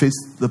want to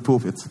face the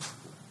pulpit.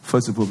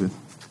 Face the pulpit.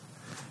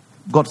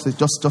 God says,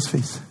 just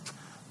face.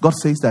 God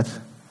says that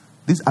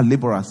these are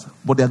laborers,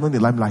 but they are not in the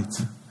limelight.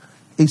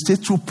 He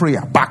said through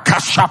prayer. He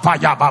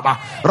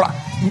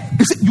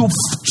said, you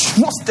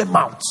thrust them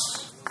out.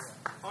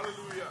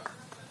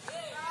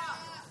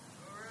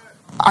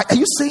 Are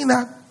you saying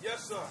that?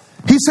 Yes, sir.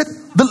 He said,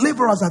 the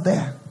laborers are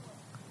there.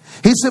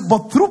 He said,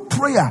 but through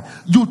prayer,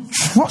 you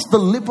thrust the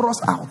laborers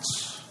out.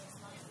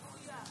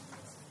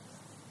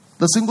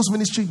 The singles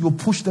ministry, you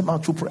push them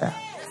out through prayer.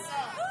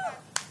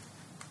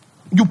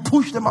 You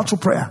push them out through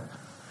prayer.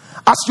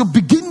 As you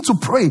begin to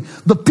pray,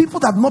 the people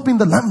that have not been in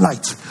the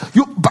limelight,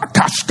 you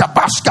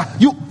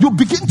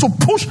begin to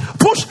push.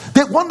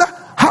 They wonder,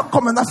 how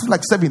come I'm not feeling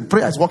like serving?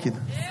 Prayer is working.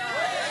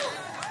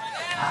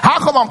 How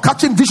come I'm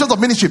catching visions of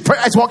ministry?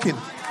 Prayer is working.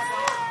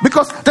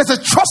 Because there's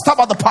a trust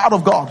about the power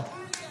of God.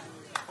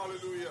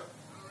 Hallelujah.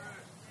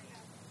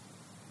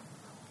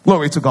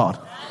 Glory to God.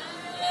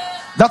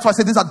 That's why I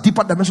say these are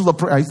deeper dimensions of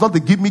prayer. It's not the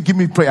give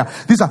me prayer.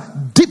 These are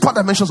deeper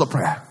dimensions of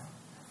prayer.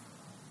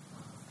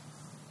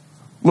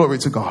 Glory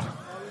to God.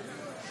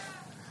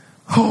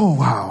 Oh,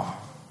 wow.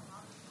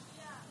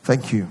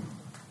 Thank you.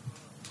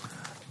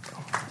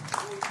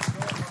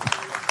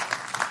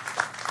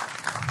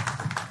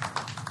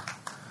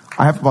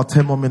 I have about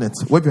 10 more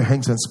minutes. Wave your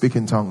hands and speak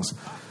in tongues.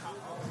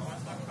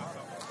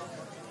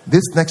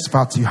 This next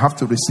part, you have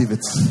to receive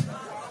it.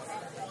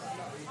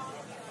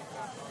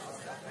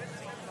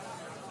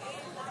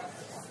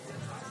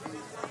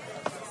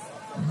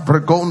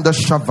 Bregonda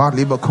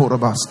Shavali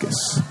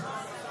Bakorabaskis.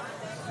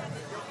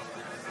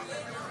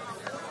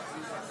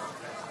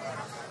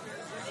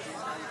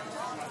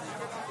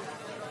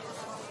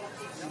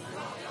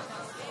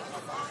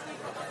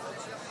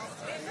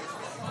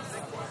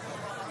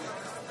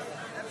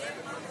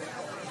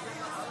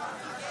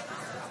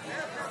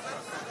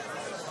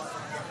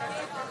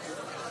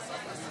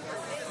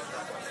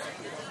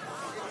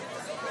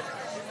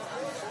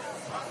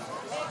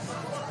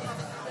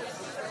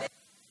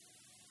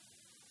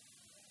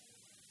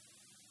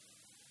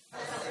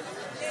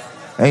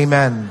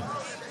 Amen.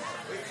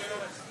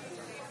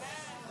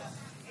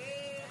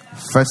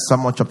 1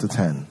 Samuel chapter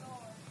 10.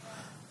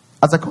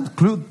 As I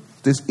conclude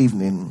this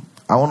evening,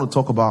 I want to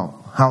talk about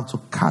how to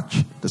catch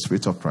the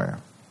spirit of prayer.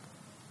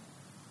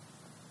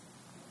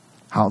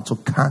 How to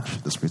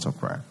catch the spirit of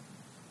prayer.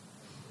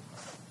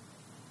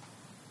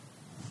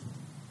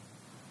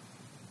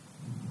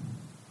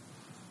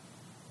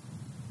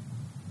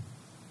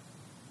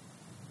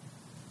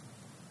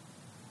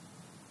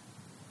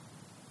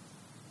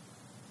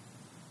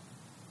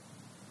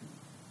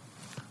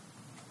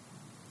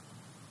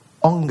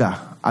 Hunger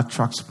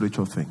attracts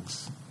spiritual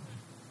things.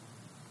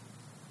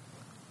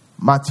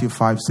 Matthew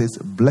 5 says,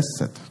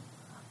 blessed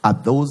are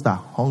those that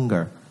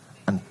hunger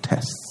and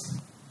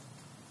thirst.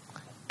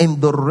 In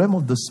the realm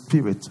of the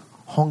spirit,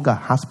 hunger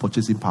has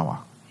purchasing power.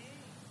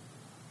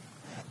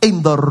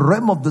 In the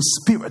realm of the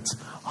spirit,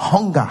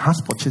 hunger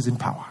has purchasing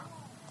power.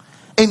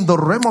 In the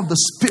realm of the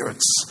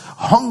spirits,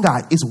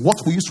 hunger is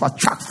what we use to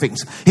attract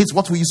things. It's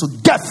what we use to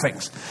get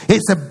things.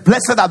 It's a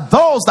blessed are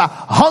those that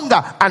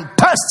hunger and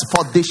thirst,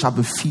 for they shall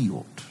be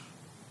filled.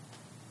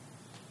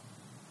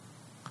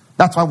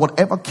 That's why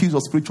whatever kills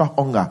your spiritual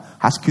hunger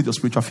has killed your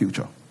spiritual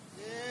future.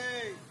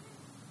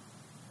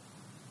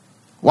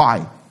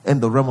 Why?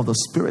 In the realm of the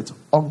spirit,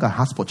 hunger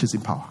has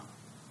purchasing power.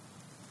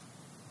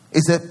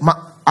 Is it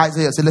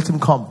Isaiah said, let him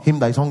come, him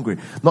that is hungry.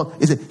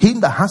 Not, is it him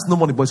that has no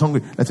money but is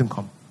hungry, let him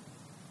come.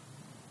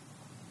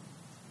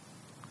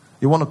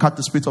 You want to catch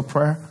the spirit of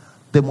prayer?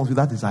 There must be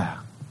that desire.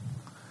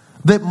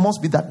 There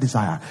must be that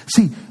desire.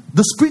 See,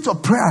 the spirit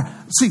of prayer.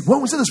 See,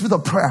 when we say the spirit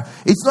of prayer,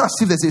 it's not as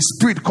if there's a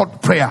spirit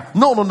called prayer.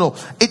 No.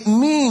 It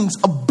means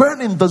a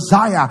burning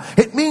desire.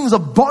 It means a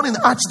burning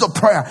attitude of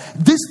prayer.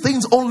 These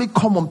things only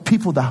come on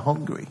people that are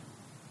hungry.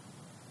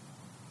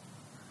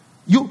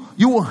 You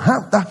will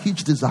have that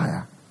huge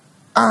desire.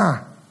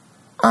 I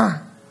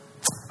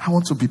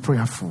want to be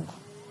prayerful.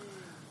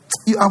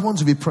 I want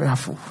to be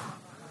prayerful.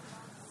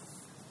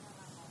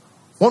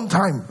 One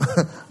time,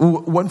 we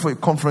went for a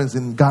conference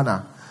in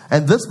Ghana,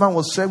 and this man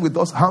was sharing with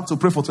us how to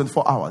pray for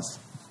 24 hours.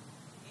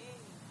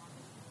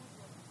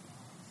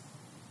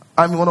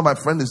 I mean, one of my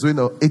friends is doing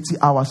an 80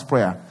 hours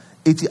prayer.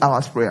 80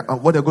 hours prayer.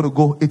 And what they're going to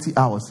go 80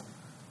 hours.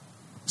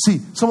 See,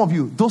 some of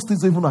you, those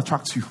things don't even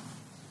attract you.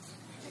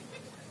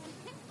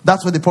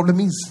 That's where the problem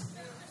is.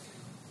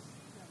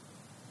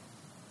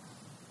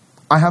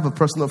 I have a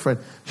personal friend.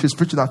 She's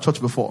preaching at church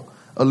before.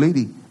 A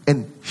lady.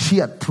 And she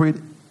had prayed.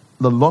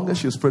 The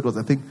longest she was prayed was,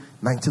 I think,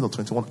 19 or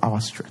 21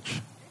 hours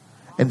stretch.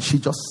 And she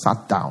just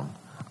sat down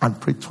and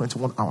prayed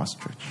 21 hours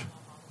stretch.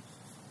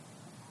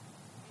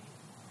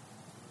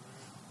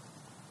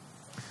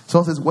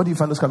 Someone says, where do you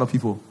find those kind of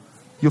people?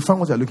 You find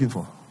what you're looking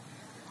for.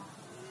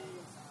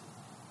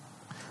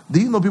 Do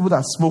you know people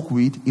that smoke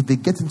weed? If they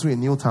get into a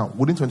new town,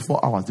 within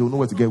 24 hours, they will know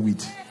where to get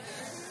weed.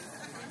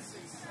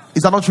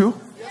 Is that not true?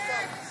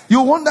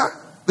 You wonder.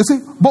 They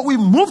say, but we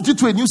moved you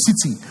to a new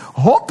city,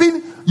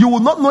 hoping you will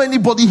not know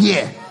anybody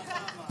here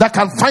that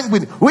can find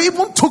weed. We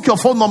even took your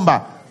phone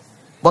number.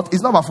 But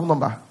it's not our phone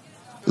number.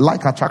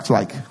 Like attracts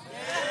like.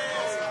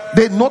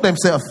 They know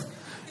themselves.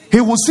 He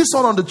will see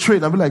someone on the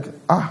train and be like,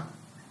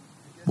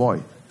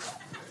 boy,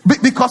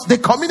 Because they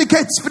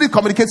communicate. Spirit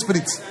communicates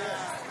spirit.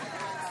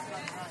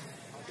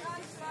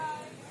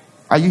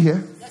 Are you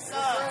here? Yes,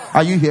 sir.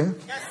 Are you here?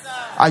 Yes, sir.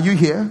 Are you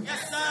here?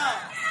 Yes, sir.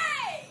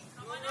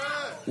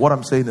 What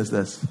I'm saying is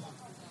this.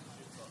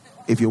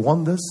 If you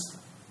want this,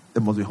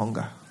 there must be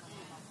hunger.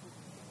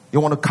 You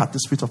want to cut the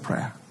spirit of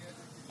prayer,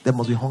 there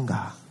must be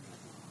hunger.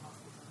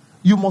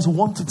 You must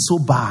want it so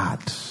bad.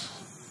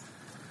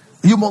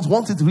 You must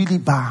want it really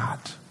bad.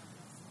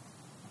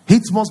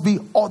 It must be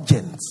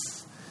urgent.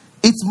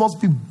 It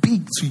must be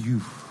big to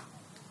you.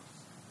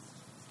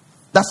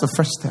 That's the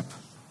first step.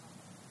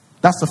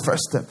 That's the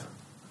first step.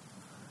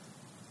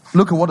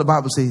 Look at what the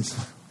Bible says.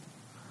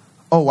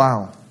 Oh,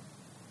 wow.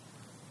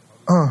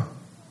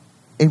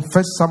 In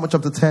 1 Samuel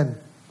chapter 10,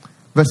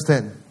 verse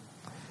 10,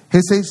 he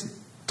says,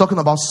 talking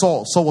about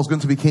Saul. Saul was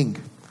going to be king.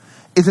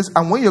 It says,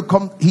 and when you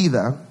come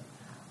hither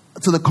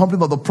to the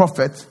company of the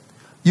prophet,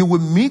 you will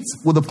meet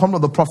with the company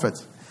of the prophet.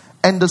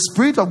 And the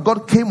Spirit of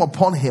God came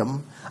upon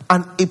him,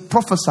 and he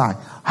prophesied.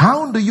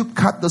 How do you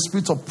cut the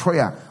spirit of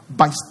prayer?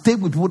 By staying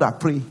with people that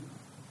pray.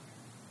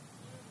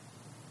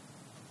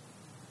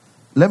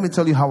 Let me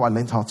tell you how I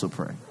learned how to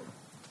pray.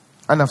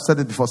 And I've said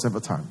it before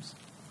several times.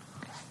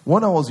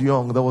 When I was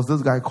young, there was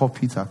this guy called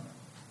Peter.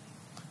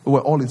 We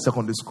were all in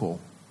secondary school.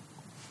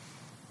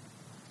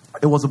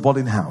 It was a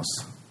boarding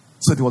house,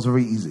 so it was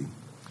very easy.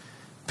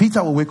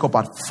 Peter would wake up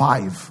at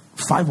 5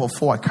 or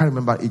 4, I can't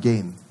remember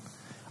again.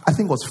 I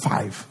think it was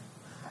 5.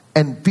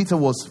 And Peter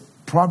was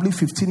probably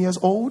 15 years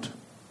old,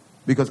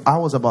 because I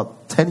was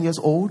about 10 years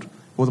old. He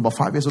was about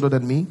 5 years older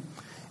than me.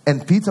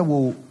 And Peter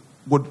would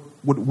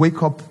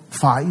wake up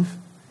 5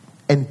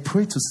 and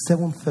pray to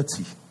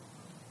 7:30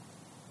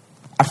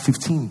 at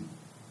 15.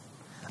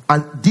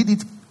 And did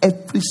it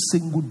every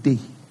single day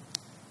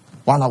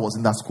while I was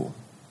in that school.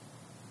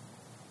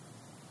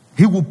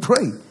 He would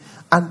pray.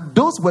 And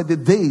those were the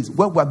days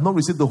where we had not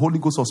received the Holy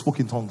Ghost or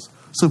spoken tongues.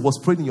 So it was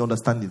praying in your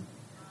understanding.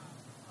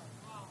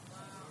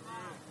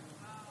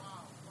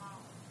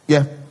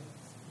 Yeah.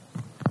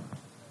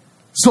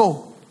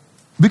 So,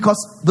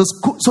 because the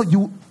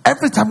school,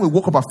 every time we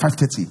woke up at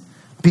 5:30,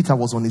 Peter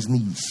was on his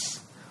knees.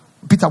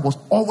 Peter was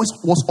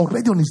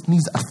already on his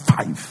knees at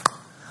 5.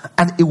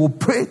 And he will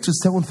pray to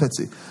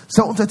 7:30.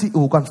 7:30, he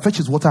will go and fetch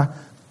his water,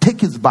 take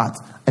his bath,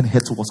 and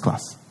head towards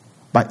class.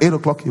 By 8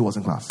 o'clock, he was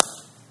in class.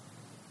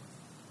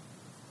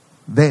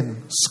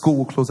 Then school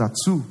will close at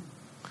 2.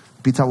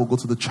 Peter will go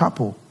to the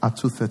chapel at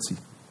 2:30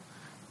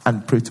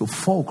 and pray till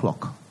 4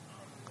 o'clock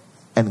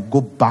and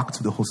go back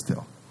to the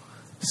hostel.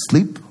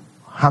 Sleep,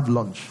 have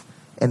lunch,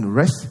 and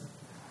rest.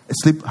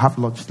 Sleep, have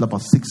lunch till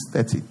about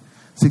 6:30.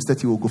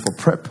 6:30 will go for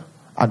prep,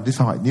 and this is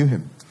how I knew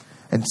him.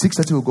 And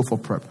 6:30 will go for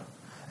prep,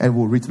 and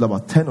we'll read till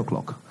about 10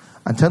 o'clock.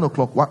 And 10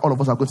 o'clock, while all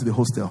of us are going to the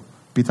hostel,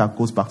 Peter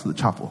goes back to the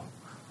chapel,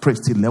 prays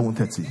till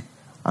 11:30,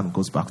 and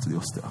goes back to the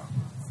hostel.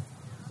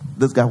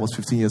 This guy was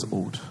 15 years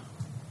old.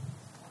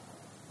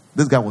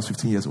 This guy was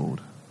 15 years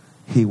old.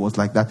 He was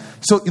like that.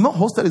 So,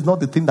 hostel is not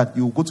the thing that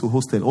you go to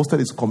hostel. Hostel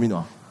is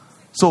communal.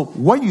 So,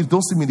 when you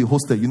don't see me in the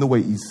hostel, you know where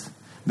he is.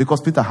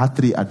 Because Peter had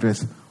 3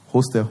 addresses.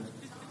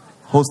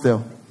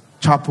 Hostel,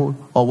 chapel,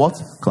 or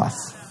what?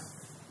 Class.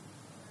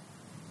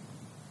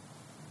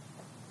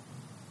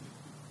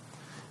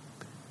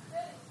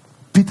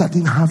 Peter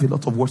didn't have a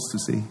lot of words to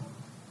say.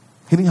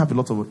 He didn't have a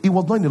lot of words. He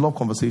was not in a lot of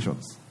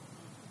conversations.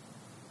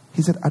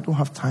 He said, I don't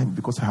have time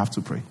because I have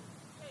to pray.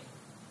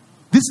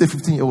 This is a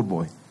 15-year-old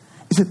boy.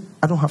 He said,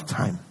 I don't have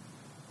time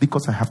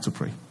because I have to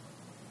pray.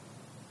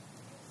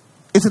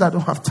 He said, I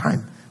don't have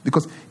time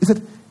because, he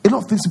said, a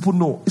lot of things people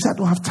know. He said, I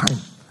don't have time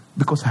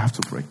because I have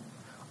to pray.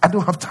 I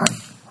don't have time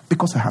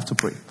because I have to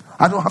pray.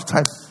 I don't have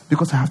time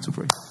because I have to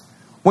pray.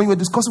 When you were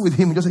discussing with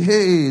him, you just say,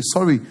 hey,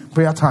 sorry,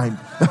 prayer time.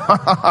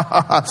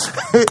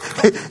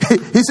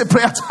 He said,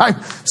 prayer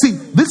time. See,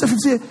 this is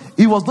 15.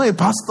 He was not a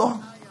pastor.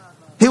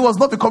 He was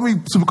not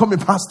becoming a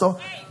pastor.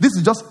 This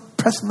is just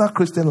personal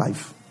Christian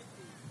life.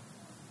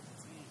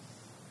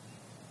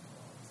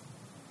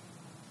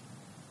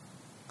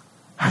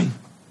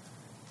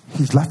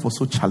 His life was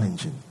so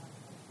challenging.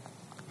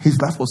 His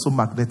life was so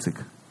magnetic.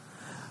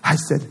 I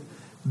said,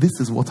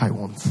 this is what I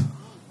want.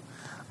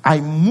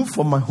 I moved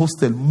from my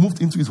hostel,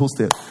 moved into his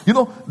hostel.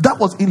 That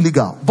was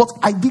illegal, but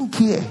I didn't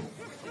care.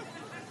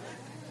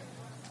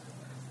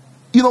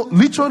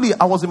 Literally,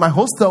 I was in my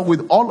hostel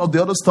with all of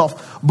the other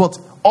stuff, but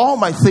all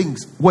my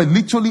things were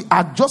literally,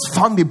 I just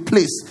found a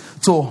place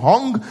to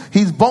hang.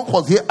 His bunk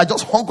was here. I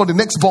just hung on the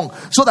next bunk.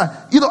 So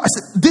that, I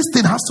said, this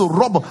thing has to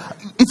rub.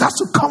 It has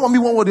to come on me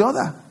one way or the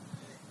other.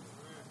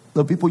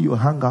 The people you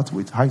hang out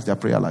with, how is their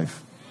prayer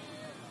life?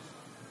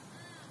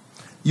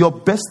 Your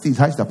besties,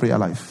 how is their prayer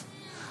life?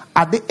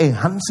 Are they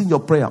enhancing your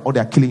prayer or they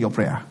are killing your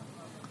prayer?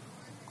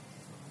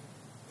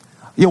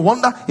 You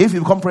wonder if you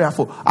become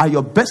prayerful. Are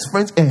your best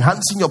friends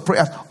enhancing your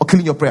prayers or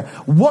killing your prayer?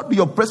 What do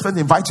your best friends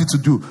invite you to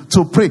do?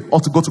 To pray or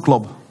to go to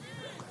club?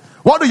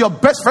 What do your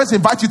best friends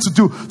invite you to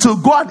do?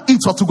 To go and eat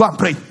or to go and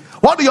pray?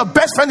 What do your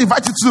best friends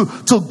invite you to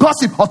do? To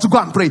gossip or to go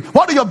and pray?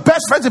 What do your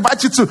best friends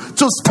invite you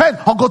to spend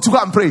or go to go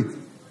and pray?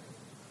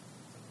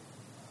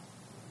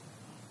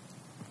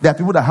 There are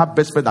people that have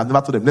best friends that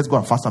never told them, let's go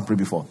and fast and pray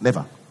before.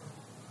 Never.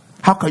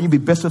 How can you be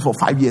best friend for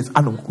 5 years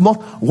and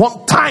not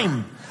one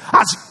time?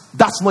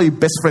 That's not a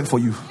best friend for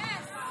you.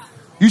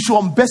 You should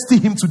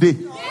unbestie him today.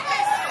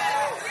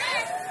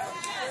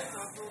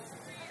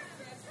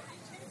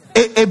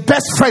 A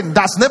best friend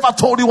that's never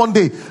told you one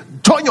day,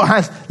 join your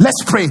hands,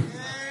 let's pray.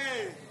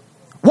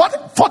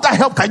 What further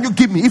help can you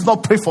give me if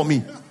not pray for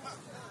me?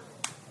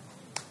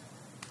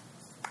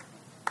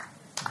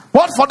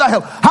 What further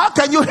help? How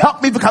can you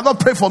help me if you cannot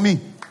pray for me?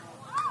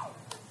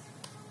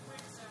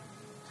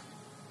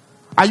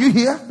 Are you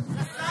here?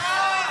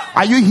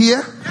 Are you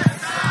here?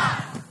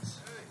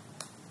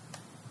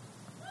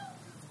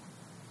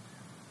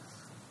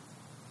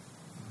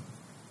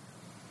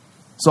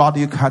 So how do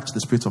you catch the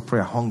spirit of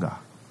prayer? Hunger.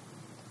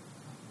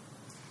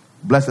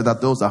 Blessed are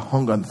those that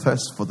hunger and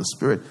thirst for the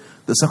Spirit.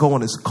 The second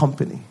one is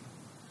company.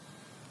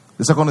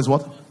 The second one is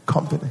what?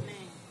 Company.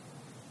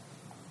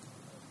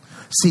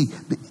 See,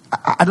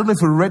 I don't know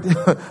if you read.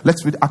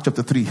 Let's read Acts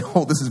chapter 3.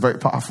 Oh, this is very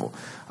powerful.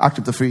 Acts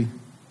chapter 3.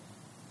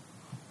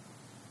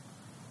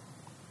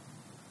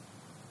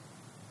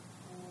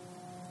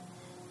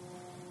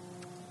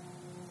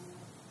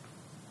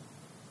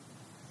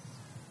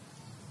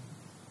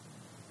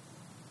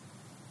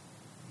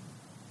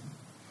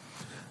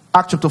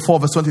 Acts chapter 4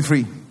 verse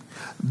 23.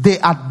 They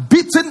had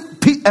beaten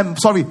Peter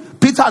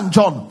and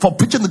John for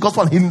preaching the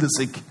gospel and healing the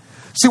sick.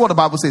 See what the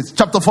Bible says.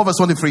 Chapter 4 verse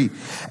 23.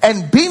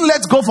 And being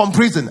let go from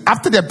prison,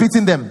 after they had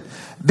beaten them,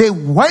 they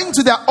went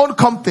to their own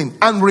company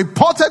and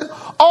reported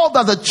all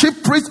that the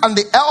chief priests and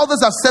the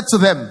elders had said to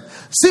them.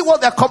 See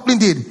what their company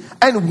did.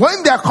 And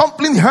when their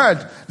company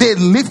heard, they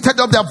lifted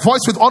up their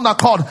voice with one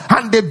accord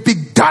and they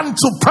began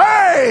to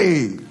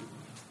pray.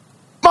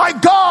 My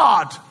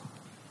God!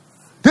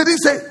 They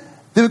didn't say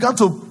they began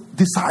to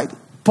decide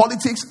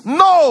politics.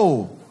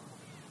 No.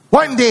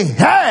 When they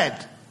heard,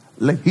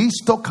 their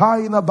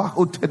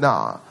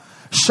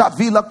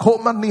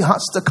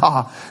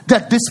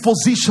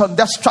disposition,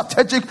 their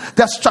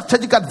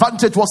strategic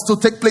advantage was to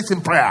take place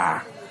in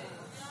prayer.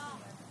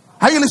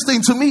 Are you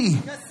listening to me?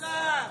 Yes,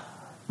 sir.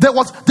 There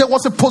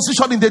was a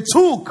positioning they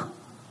took.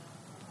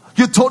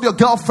 You told your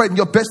girlfriend,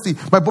 your bestie,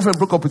 my boyfriend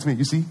broke up with me.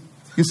 You see,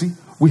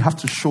 we have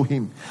to show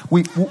him.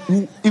 He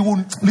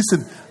will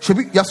listen. Should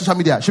you have social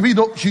media? Should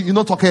you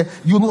not okay?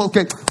 You know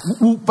okay.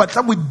 By the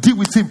time we deal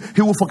with him,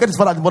 he will forget his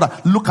father and mother.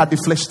 Look at the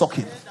flesh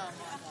talking,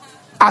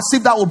 as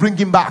if that will bring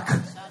him back.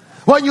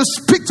 When you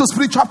speak to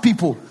spiritual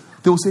people,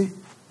 they will say,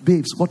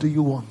 "Babes, what do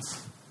you want?"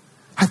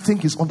 I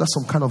think he's under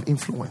some kind of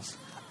influence.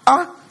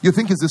 You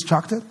think he's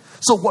distracted?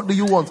 So what do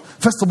you want?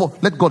 First of all,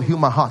 let God heal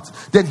my heart.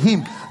 Then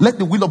him, let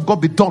the will of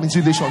God be done in his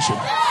relationship.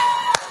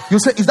 You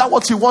say, is that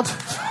what you want?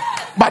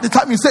 By the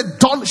time you said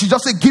done, she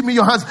just said, give me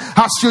your hands.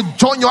 As you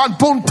join your hand,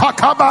 boom,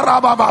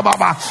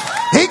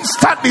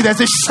 instantly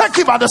there's a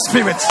shaking by the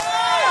Spirit.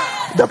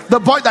 The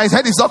boy that his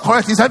head is not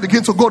correct, his head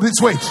begins to go this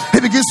way. He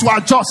begins to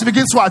adjust.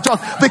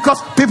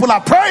 Because people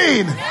are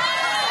praying.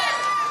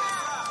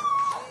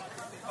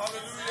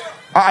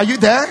 Are you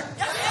there?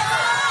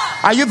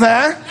 Are you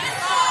there?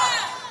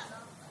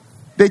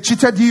 They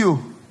cheated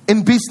you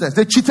in business.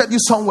 They cheated you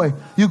somewhere.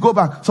 You go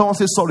back. Someone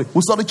says sorry.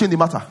 Will sorry change the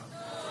matter?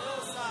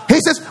 He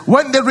says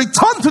when they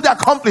returned to their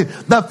company,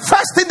 the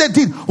first thing they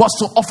did was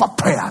to offer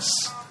prayers.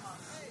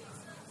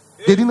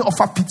 They didn't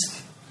offer pity.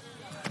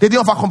 They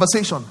didn't offer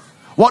conversation.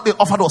 What they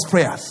offered was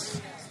prayers.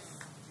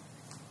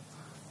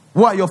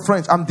 Who are your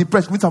friends? I'm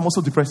depressed. Means I'm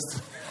also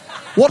depressed.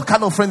 What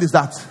kind of friend is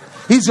that?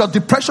 Is your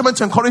depression meant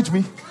to encourage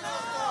me?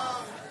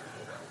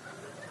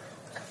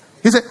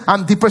 He said,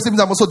 I'm depressed, means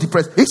I'm also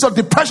depressed. Is your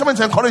depression meant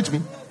to encourage me?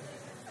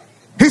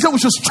 He said, we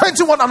should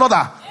strengthen one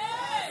another.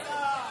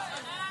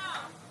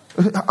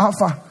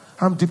 Alpha,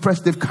 I'm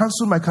depressed. They've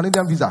cancelled my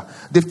Canadian visa.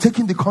 They've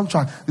taken the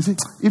contract. They say,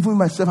 even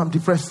myself, I'm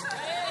depressed.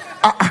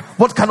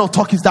 What kind of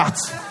talk is that?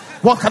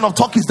 What kind of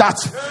talk is that?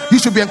 You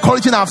should be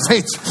encouraging our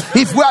faith.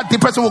 If we are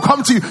depressed, we will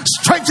come to you.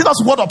 Strengthen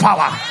us with word of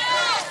power.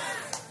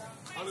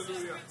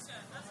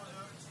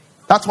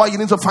 That's why you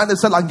need to find a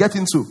cell and get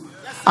into.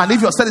 And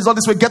if your cell is not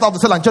this way, get out of the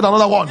cell and join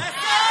another one.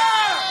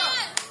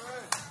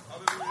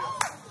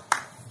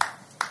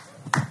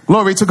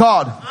 Glory to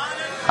God.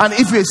 And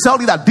if you're a cell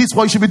leader, this is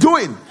what you should be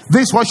doing.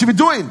 This is what you should be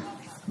doing.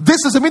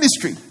 This is a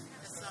ministry.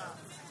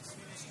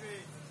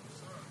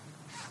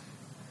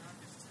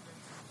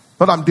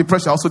 But I'm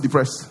depressed, you're also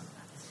depressed.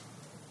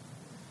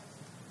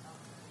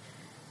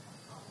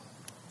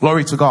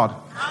 Glory to God.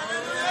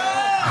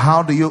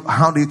 How do you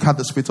catch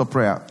the spirit of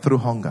prayer? Through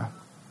hunger.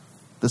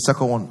 The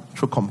second one,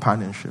 through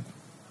companionship.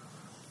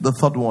 The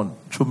third one,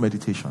 through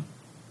meditation.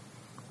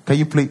 Can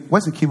you play?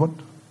 Where's the keyboard?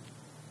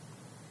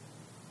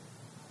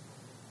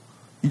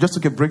 You just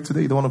took a break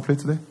today? You don't want to play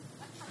today?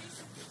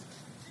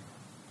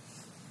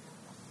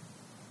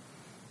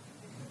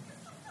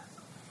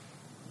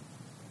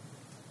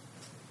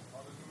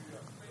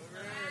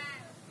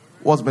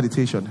 What's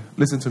meditation?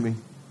 Listen to me.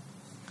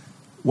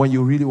 When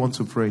you really want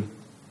to pray,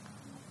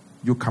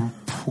 you can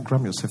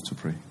program yourself to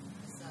pray.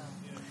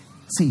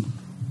 See,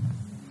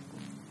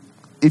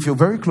 if you're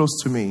very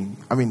close to me,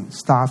 I mean,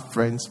 staff,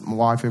 friends, my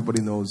wife,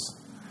 everybody knows.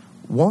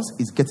 Once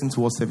it's getting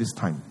towards service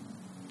time,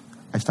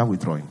 I start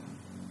withdrawing.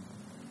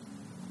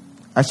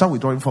 I start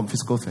withdrawing from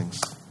physical things.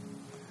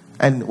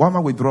 And why am I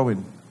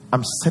withdrawing?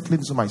 I'm settling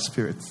into my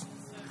spirit.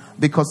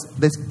 Because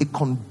there's a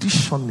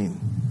conditioning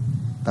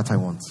that I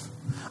want.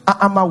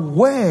 I'm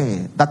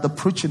aware that the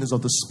preaching is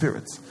of the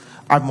Spirit.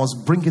 I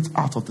must bring it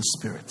out of the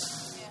Spirit.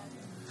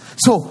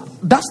 So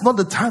that's not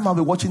the time I'll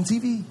be watching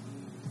TV.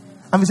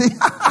 I'm saying,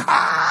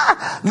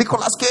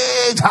 Nicolas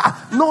Cage.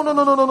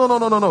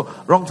 No.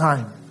 Wrong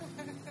time.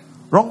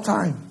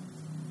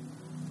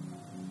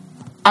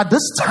 At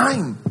this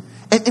time,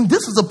 and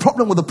this is the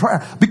problem with the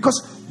prayer,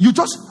 because you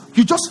just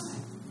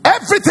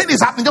everything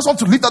is happening. Just want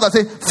to lift up and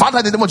say, Father,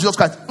 in the name of Jesus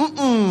Christ.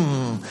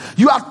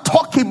 You are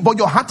talking, but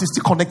your heart is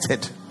still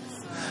connected.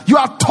 You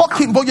are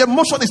talking, but your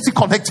emotion is still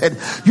connected.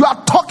 You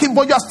are talking,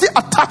 but you are still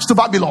attached to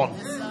Babylon.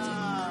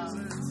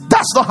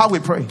 That's not how we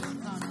pray.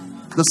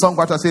 The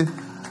songwriter said,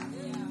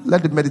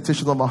 let the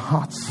meditation of my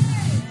heart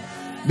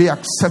be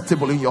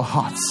acceptable in your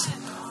hearts.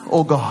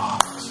 Oh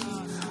God.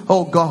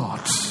 Oh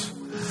God.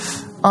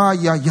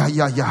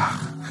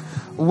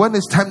 When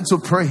it's time to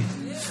pray,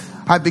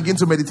 I begin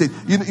to meditate.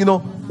 You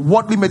know,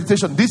 worldly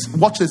meditation.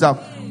 Watch this out.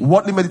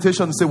 Worldly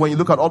meditation say, when you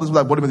look at all this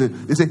like worldly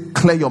meditation, they say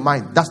clear your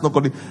mind. That's not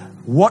godly.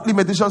 Worldly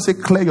meditation say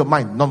clear your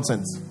mind.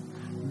 Nonsense.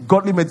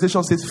 Godly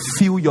meditation says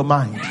fill your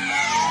mind.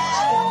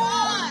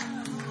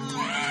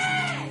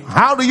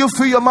 How do you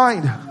fill your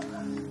mind?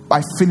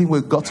 By filling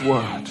with God's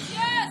word.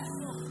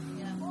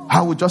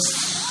 I would just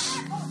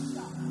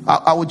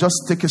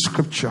take a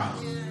scripture.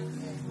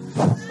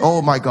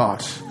 Oh my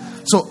God.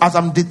 So as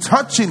I'm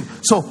detaching,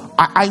 so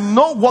I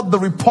know what the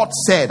report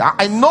said.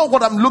 I know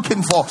what I'm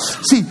looking for.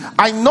 See,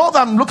 I know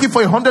that I'm looking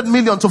for 100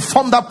 million to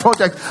fund that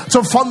project,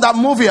 to fund that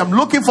movie. I'm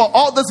looking for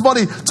all this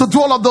money to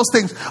do all of those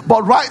things.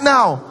 But right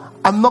now,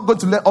 I'm not going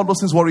to let all those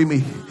things worry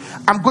me.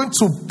 I'm going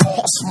to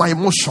pause my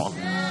emotion.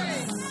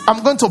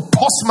 I'm going to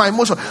pause my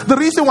emotion. The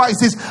reason why is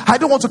this: I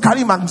don't want to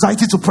carry my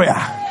anxiety to prayer,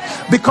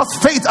 because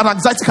faith and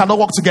anxiety cannot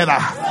work together.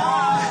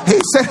 He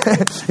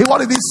said, what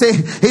did he say?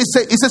 He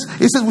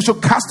says we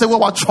should cast away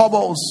our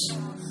troubles.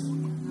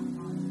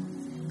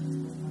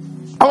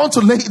 I want to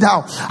lay it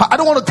down. I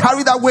don't want to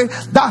carry that way,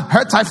 that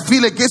hurt I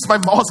feel against my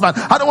husband.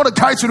 I don't want to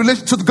carry it in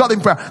relation to God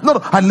in prayer. No,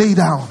 I lay it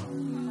down.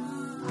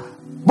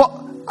 But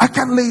I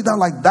can't lay it down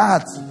like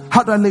that.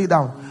 How do I lay it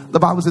down? The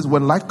Bible says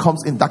when light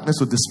comes in, darkness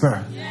will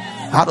despair.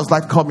 How does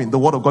light come in? The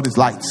word of God is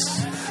light.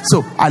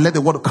 So I let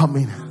the word come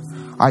in.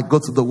 I go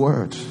to the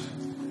word.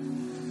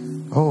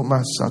 Oh,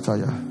 my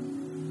Sataya.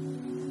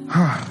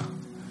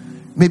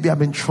 Maybe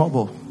I'm in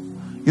trouble.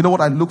 You know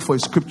what I look for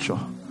is scripture.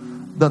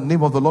 The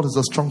name of the Lord is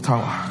a strong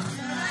tower.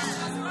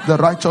 The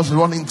righteous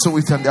run into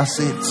it and they are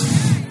saved.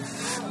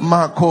 I'm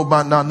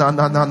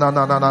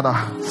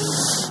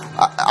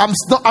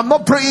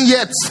not praying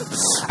yet.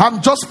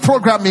 I'm just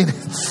programming.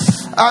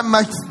 I'm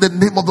like, the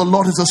name of the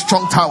Lord is a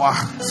strong tower.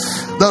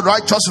 The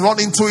righteous run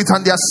into it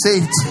and they are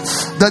saved.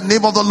 The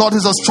name of the Lord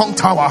is a strong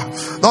tower.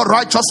 The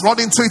righteous run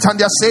into it and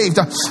they are saved.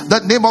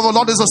 The name of the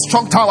Lord is a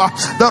strong tower.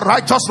 The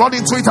righteous run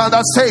into it and they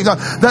are saved.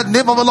 The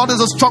name of the Lord is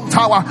a strong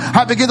tower.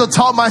 I begin to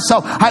tell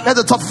myself, I let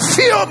the thought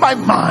fill my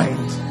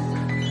mind.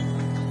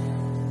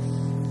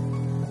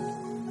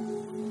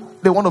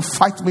 They want to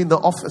fight me in the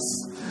office.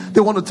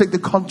 They want to take the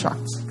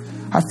contract.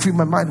 I fill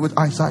my mind with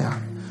Isaiah.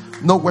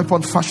 No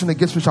weapon fashioned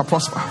against me shall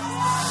prosper.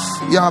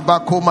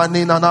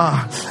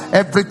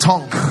 Every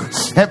tongue,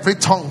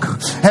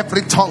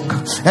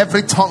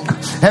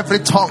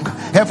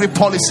 every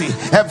policy,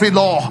 every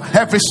law,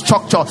 every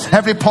structure,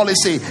 every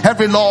policy,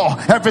 every law,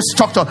 every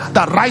structure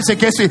that rise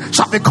against me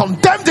shall be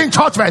condemned in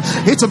judgment.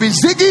 It will be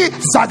ziggy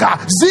zaga.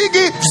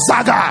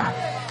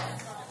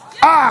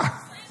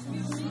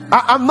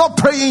 I'm not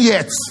praying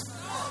yet.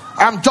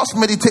 I'm just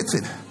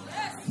meditating.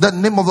 The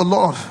name of the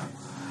Lord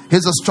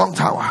is a strong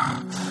tower.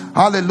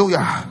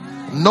 Hallelujah.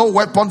 No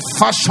weapon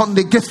fashioned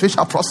against me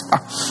shall prosper.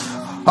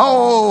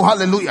 Oh,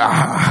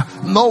 hallelujah.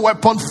 No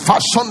weapon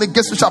fashioned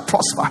against me shall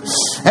prosper.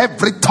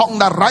 Every tongue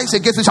that rises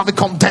against me shall be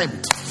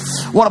condemned.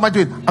 What am I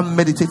doing? I'm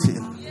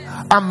meditating.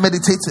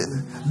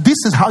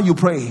 This is how you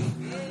pray.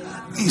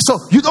 So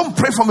you don't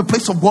pray from a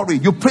place of worry.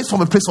 You pray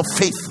from a place of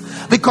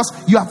faith, because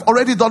you have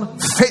already done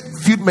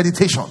faith-filled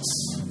meditations.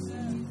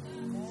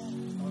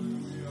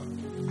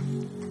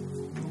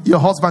 Your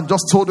husband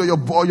just told you,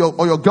 or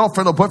your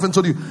girlfriend or boyfriend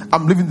told you,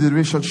 I'm leaving the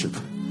relationship.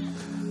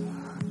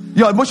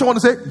 Your emotion want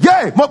to say,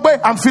 yeah,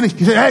 Mokbe, I'm finished.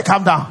 You say, hey,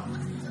 calm down.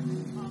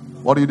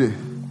 What do?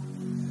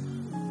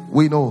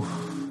 We know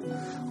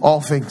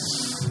all things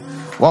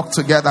work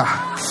together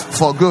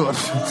for good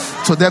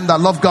to them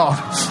that love God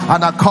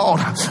and are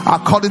called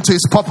according to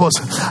his purpose.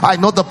 I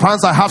know the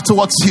plans I have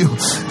towards you.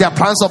 They are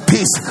plans of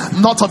peace,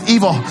 not of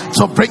evil,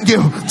 to bring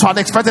you to an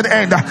expected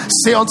end.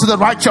 Say unto the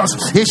righteous,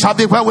 it shall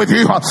be well with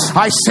you.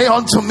 I say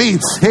unto me,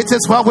 it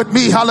is well with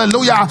me.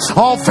 Hallelujah.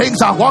 All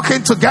things are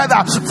working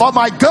together for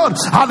my good.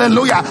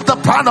 Hallelujah. The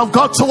plan of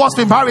God towards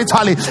me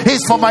maritally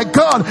is for my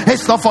good.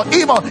 It's not for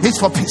evil, it's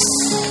for peace.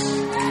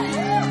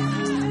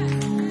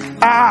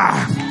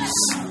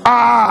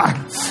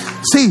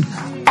 See,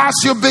 As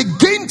you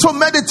begin to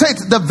meditate,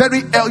 the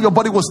very air your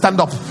body will stand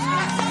up.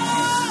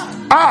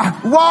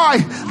 Why?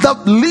 The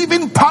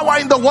living power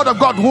in the word of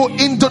God will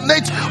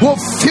inundate, will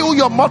fill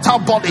your mortal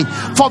body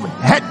from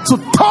head to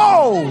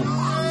toe.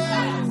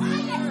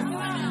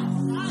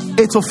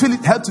 It will fill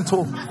it head to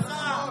toe.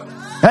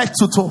 Head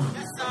to toe.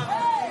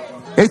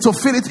 It will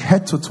fill it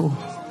head to toe.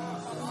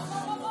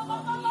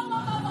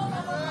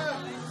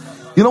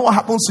 You know what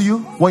happens to you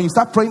when you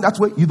start praying that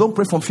way? You don't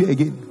pray from fear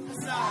again.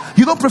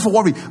 You don't pray for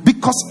worry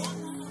because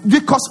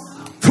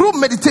through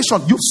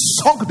meditation you've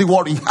sunk the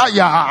worry.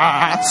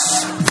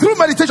 Through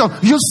meditation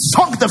you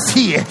sunk the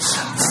fear.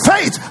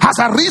 Faith has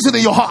arisen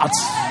in your heart.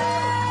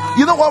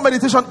 You know what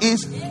meditation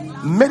is?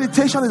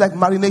 Meditation is like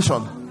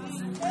marination.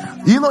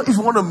 You know, if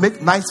you want to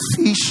make nice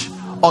fish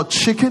or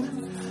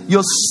chicken,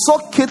 you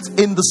soak it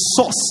in the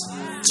sauce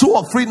 2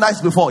 or 3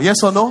 nights before.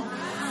 Yes or no?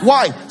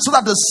 Why? So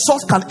that the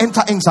sauce can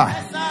enter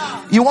inside.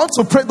 You want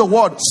to pray the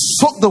word,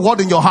 soak the word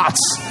in your heart.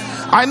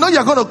 I know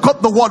you're going to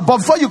cut the word, but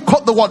before you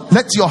cut the word,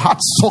 let your heart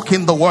soak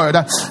in the word.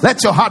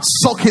 Let your heart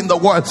soak in the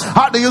word.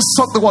 How do you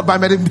soak the word? By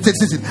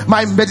meditation.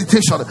 By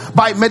meditation.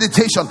 By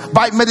meditation.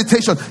 By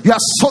meditation. You are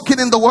soaking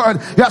in the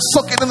word. You are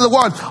soaking in the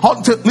word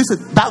until,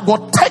 listen, that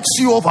word takes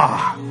you over.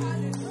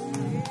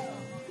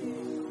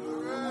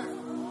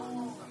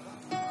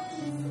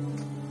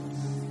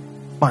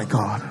 My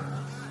God.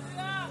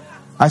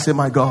 I say,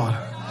 my God.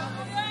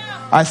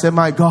 I say,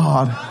 my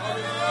God.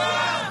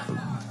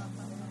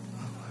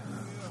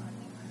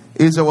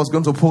 Israel was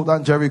going to pull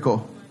down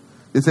Jericho.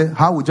 They say,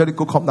 how will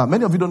Jericho come down?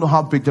 Many of you don't know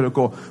how big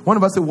Jericho.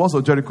 Whenever I say walls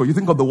of Jericho, you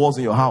think of the walls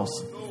in your house.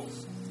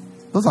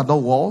 Those are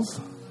not walls.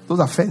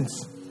 Those are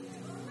fence.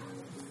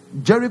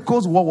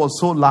 Jericho's wall was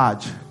so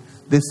large.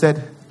 They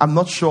said, I'm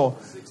not sure,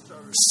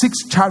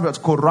 6 chariots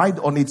could ride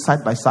on it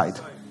side by side.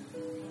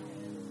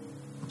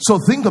 So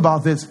think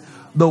about this.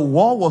 The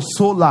wall was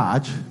so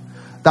large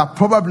that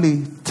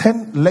probably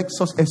 10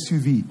 Lexus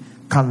SUV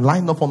can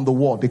line up on the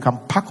wall. They can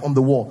park on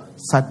the wall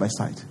side by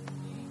side.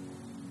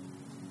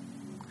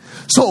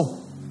 So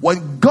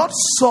when God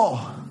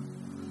saw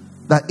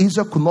that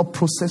Israel could not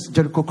process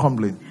Jericho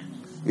crumbling,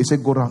 he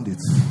said, go around it.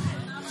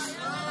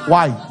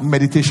 Why?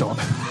 Meditation.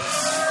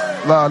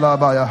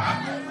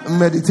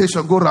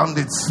 Meditation, go around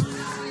it.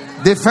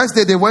 The first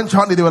day they went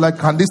around it, they were like,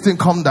 can this thing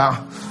come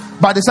down?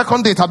 By the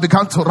second day it had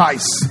begun to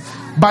rise.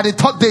 By the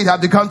third day it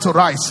had begun to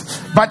rise.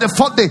 By the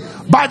fourth day,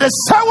 by the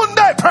 7th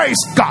day, praise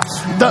God,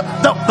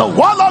 the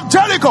wall of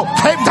Jericho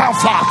came down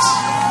flat.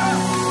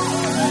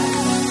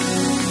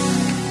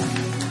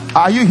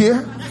 Are you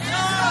here?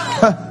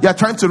 You are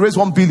trying to raise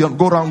 1 billion.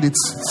 Go around it.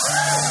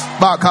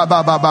 Go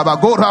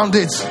around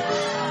it.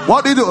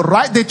 What do you do?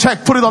 Write the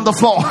check, put it on the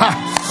floor.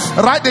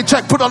 Write the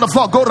check, put it on the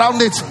floor. Go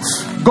around it.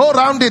 Go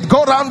around it.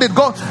 Go around it.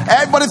 Go.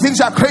 Everybody thinks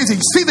you are crazy.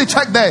 See the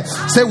check there.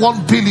 Say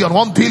 1 billion,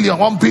 1 billion,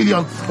 1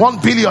 billion, 1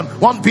 billion,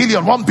 1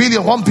 billion, 1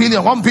 billion, 1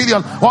 billion, 1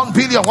 billion, 1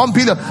 billion, 1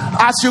 billion.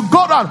 As you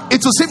go around,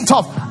 it will seem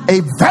tough.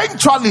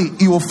 Eventually,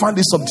 you will find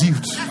it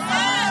subdued.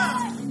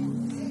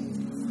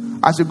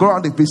 As you go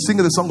around it, be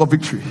singing the song of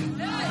victory.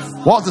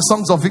 What are the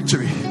songs of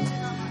victory?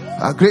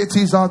 Great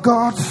is our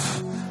God,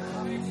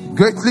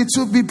 greatly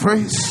to be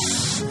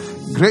praised.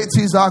 Great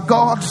is our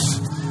God,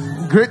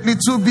 greatly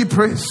to be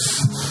praised.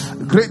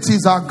 Great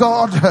is our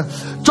God.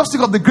 Just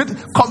think of the great.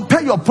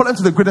 Compare your problem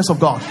to the greatness of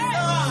God.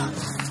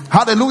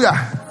 Hallelujah.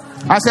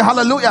 I say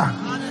hallelujah.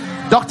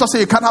 Doctors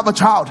say you can't have a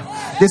child.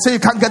 They say you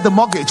can't get the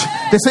mortgage.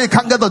 They say you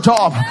can't get the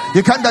job.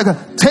 You can't get it.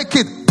 Take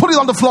it. Put it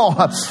on the floor.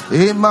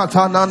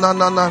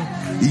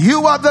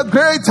 You are the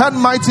great and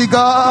mighty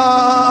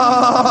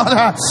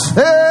God.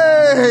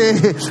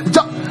 Hey,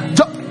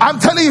 I'm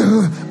telling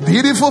you,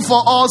 beautiful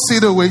for all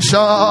situation.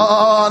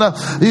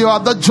 You are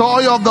the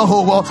joy of the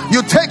whole world.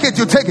 You take it.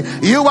 You take it.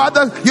 You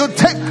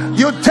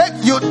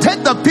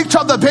take the picture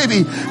of the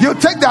baby. You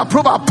take the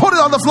approval. Put it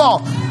on the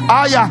floor.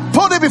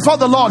 Put it before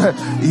the Lord.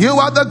 You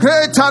are the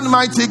great and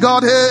mighty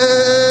God.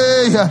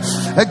 Hey,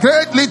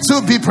 greatly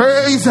to be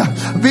praised.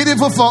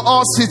 Beautiful for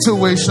all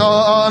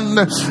situation.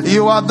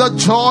 You are the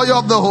joy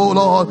of the whole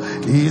Lord.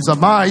 He's a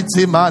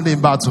mighty man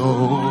in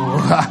battle.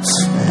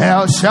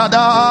 El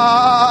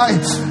Shaddai.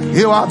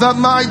 You are the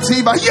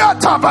mighty man.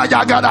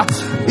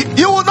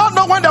 You will not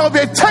know when there will be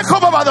a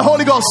takeover by the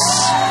Holy Ghost.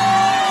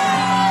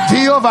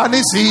 Jehovah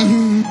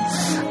Nissi.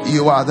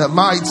 You are the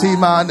mighty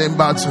man in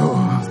battle.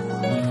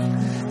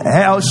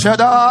 El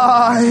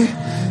Shaddai,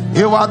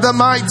 you are the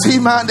mighty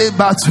man in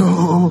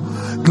battle.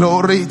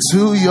 Glory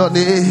to your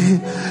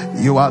name.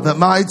 You are the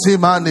mighty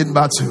man in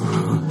battle.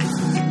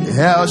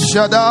 El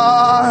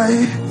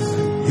Shaddai,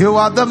 you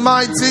are the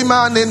mighty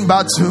man in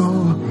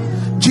battle.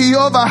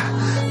 Jehovah,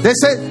 they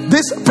say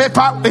this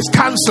paper is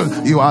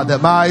cancelled. You are the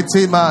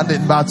mighty man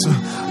in battle.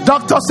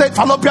 Doctor said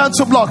fallopian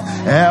tube block.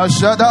 El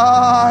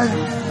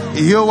Shaddai,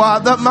 you are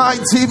the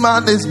mighty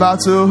man in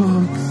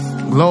battle.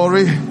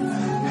 Glory.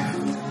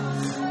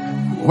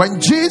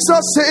 When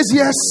Jesus says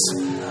yes,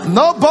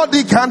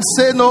 nobody can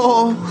say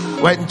no.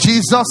 When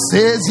Jesus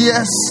says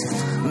yes,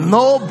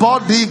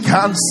 nobody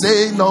can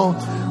say no.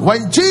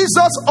 When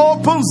Jesus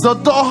opens the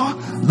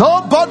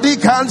Nobody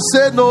can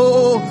say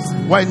no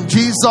when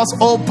Jesus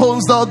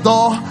opens the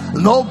door.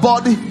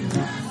 Nobody.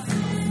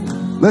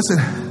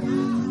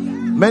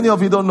 Listen, many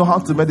of you don't know how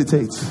to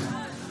meditate.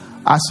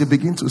 As you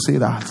begin to say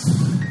that,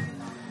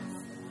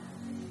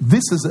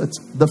 this is it.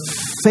 The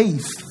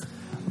faith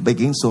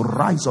begins to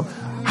rise up.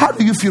 How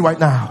do you feel right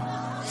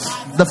now?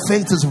 The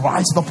faith is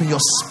rising up in your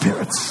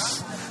spirit.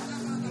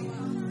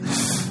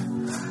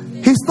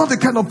 It's not the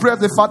kind of prayer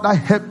the Father,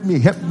 help me,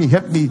 help me,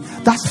 help me.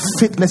 That's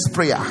faithless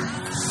prayer.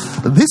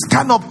 This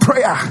kind of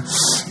prayer,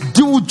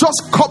 you will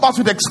just come out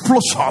with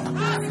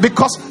explosion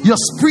because your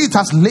spirit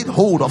has laid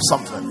hold of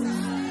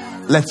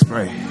something. Let's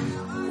pray.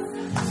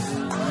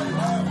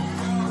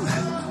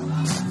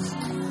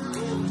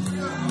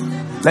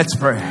 Let's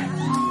pray.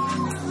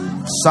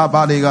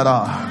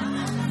 Sabaligada.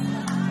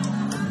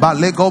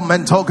 Balego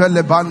mentoke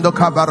lebando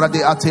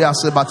kabaradi atia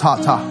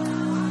sebatata.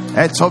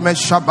 Etome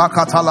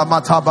shabakata la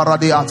mata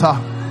baradiata.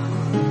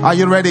 Are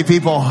you ready,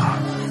 people?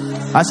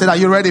 I said, are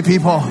you ready,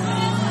 people?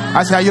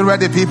 I said, are you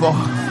ready, people?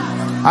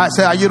 I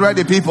said, are you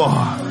ready, people?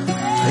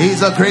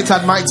 He's a great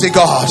and mighty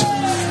God.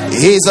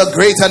 He's a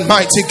great and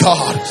mighty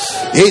God.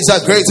 He's a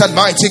great and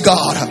mighty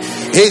God.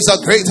 He's a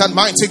great and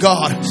mighty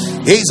God.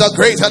 He's a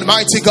great and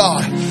mighty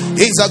God.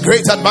 He's a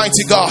great and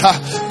mighty God.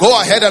 Go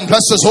ahead and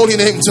bless his holy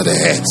name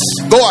today.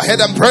 Go ahead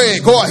and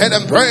pray. Go ahead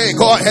and pray.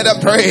 Go ahead and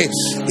pray.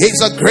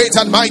 He's a great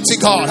and mighty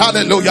God.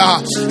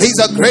 Hallelujah. He's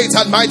a great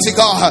and mighty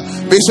God.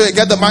 Be sure you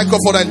get the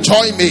microphone and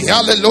join me.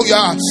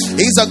 Hallelujah.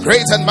 He's a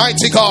great and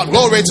mighty God.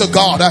 Glory to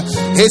God.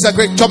 He's a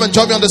great. Come and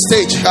join me on the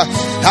stage.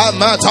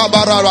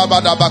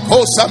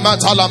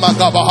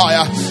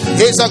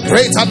 He's a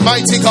great and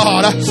mighty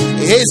God.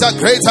 He's a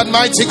great and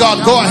mighty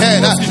God. Go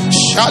ahead.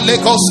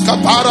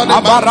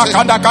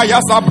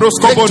 Yasa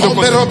brosko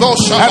boduko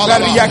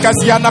Eberia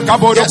kasiana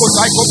kabodoko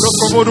saiko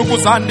brosko boduko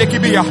sande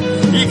kibia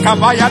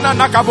Ikabayana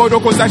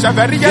nakabodoko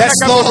saveria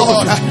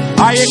nakabodoko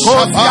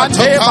Aiko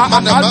yateba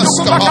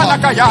akazuko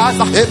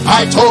bakanakayasa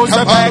Aiko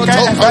sebeke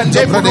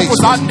efende boduko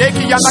sande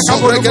kiyana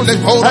kabodoko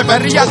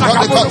Eberia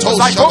nakabodoko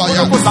saiko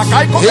boduko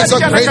sakaiko He's a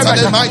great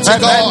and mighty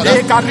God.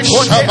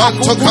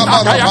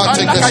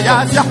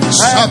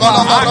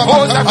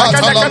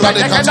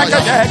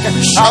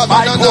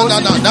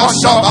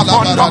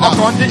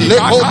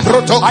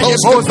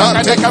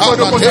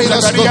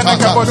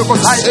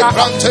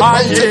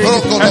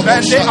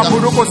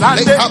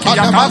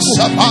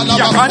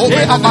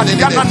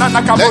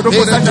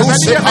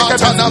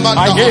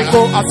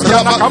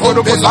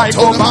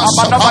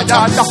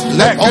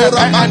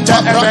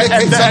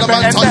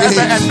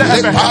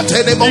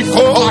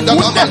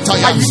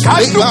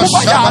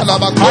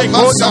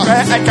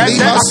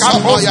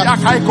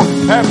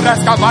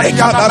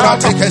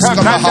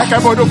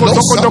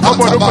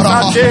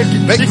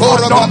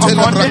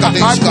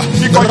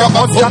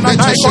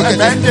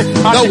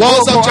 The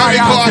walls of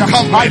Jericho are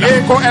crumbling.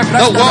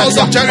 The walls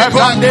of Jericho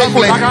are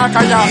crumbling.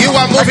 You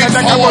are moving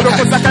forward.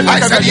 I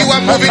said you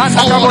are moving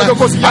forward.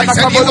 I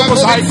said you are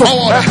moving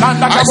forward. I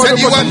said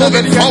you are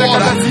moving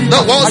forward. The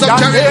walls of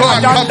Jericho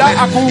are crumbling.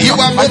 You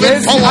are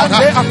moving forward. I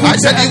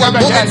said you are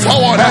moving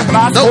forward.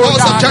 The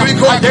walls of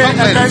Jericho are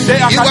crumbling.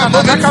 You are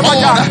moving forward.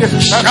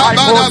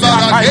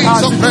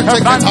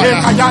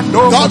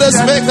 God has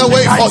made the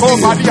way for you.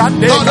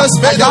 God has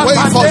made the way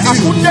for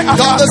you.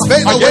 God has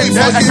made the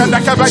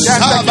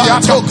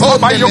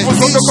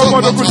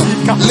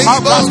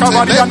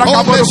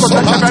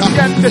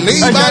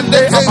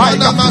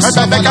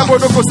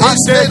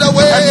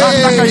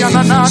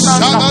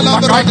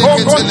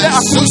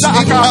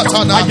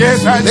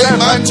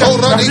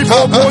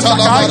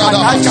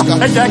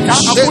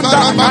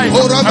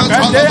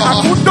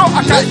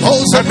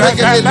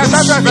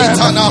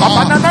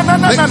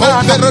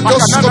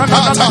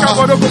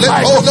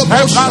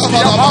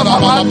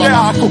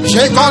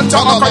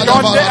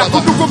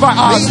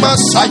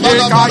you.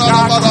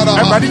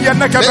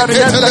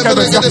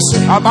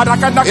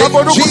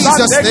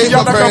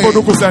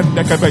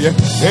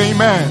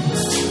 Amen.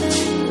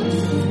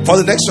 For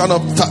the next round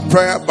of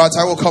prayer,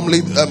 Bata will come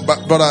lead.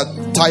 Brother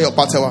Tayo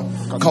Batewa,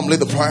 come lead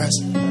the prayers.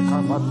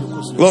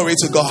 Glory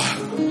to God.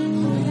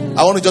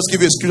 I want to just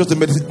give you a scripture to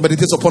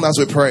meditate upon as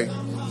we pray.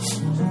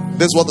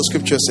 This is what the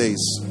scripture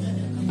says.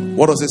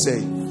 What does it say?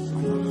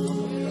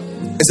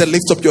 It said,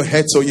 lift up your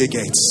heads, O ye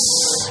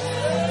gates.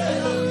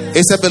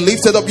 It said, be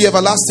lifted up, ye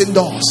everlasting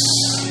doors.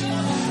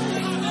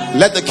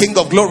 Let the King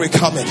of glory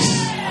come in.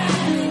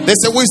 They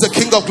said, who is the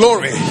King of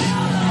glory?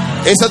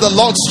 He said, the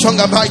Lord strong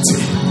and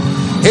mighty.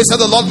 He said,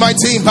 the Lord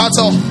mighty in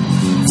battle.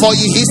 For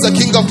ye, he's the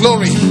King of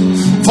glory.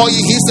 For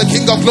ye, he's the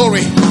King of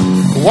glory.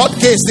 What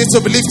gates need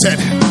to be lifted?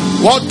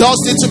 What doors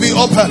need to be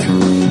opened?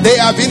 They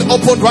are being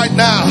opened right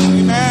now.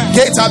 Amen.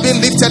 Gates are being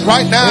lifted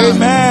right now.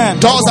 Amen.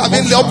 Doors are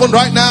being opened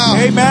right now.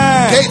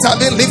 Amen. Gates are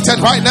being lifted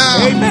right now.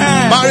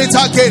 Amen.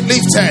 Marital gate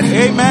lifted.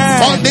 Amen.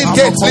 Funding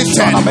gate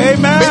lifted.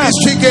 Amen.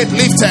 Ministry gate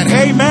lifted.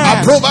 Amen.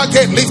 Approval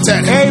gate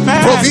lifted.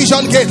 Amen.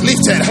 Provision gate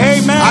lifted.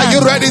 Amen. Are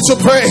you ready to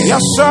pray?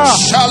 Yes, sir.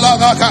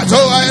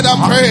 Go ahead and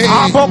pray.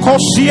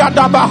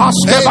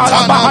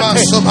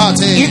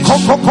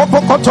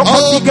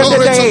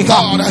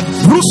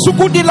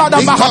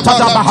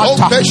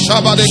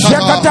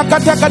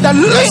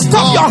 Lift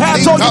up your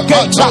hands, O you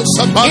gates.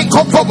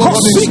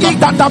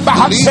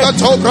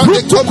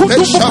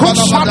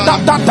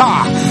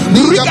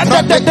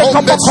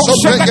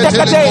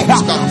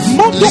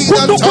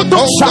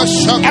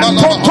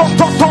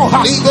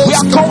 We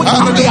are going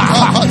higher.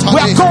 We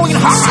are going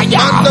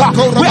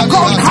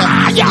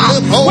higher.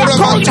 We are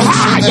going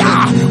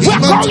higher. We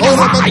are going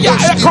higher.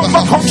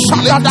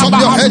 The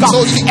gate is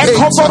open.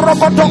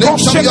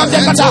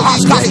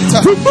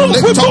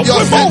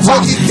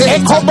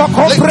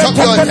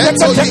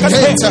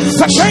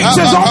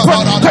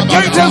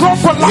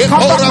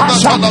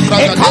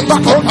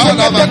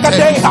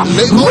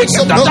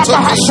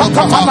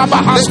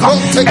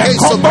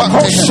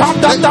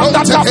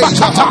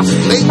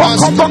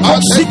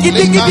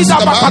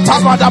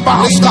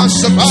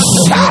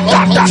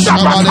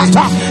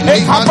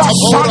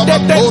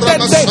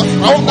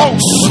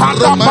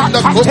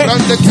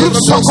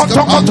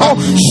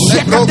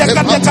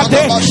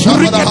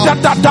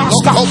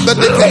 The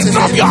gate is open. Lift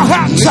up your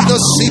hands,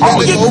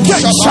 all you gates.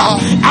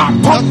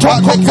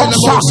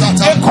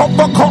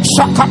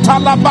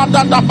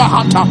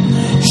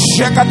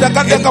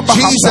 In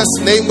Jesus'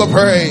 name we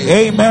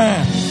pray.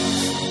 Amen.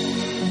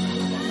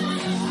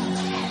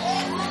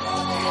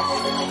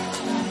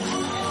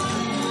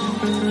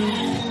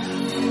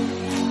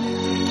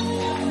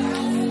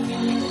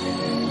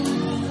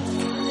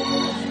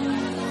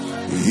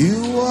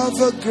 You are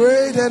the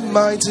great and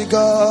mighty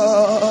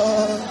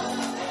God,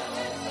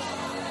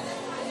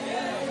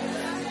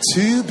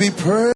 to be praised.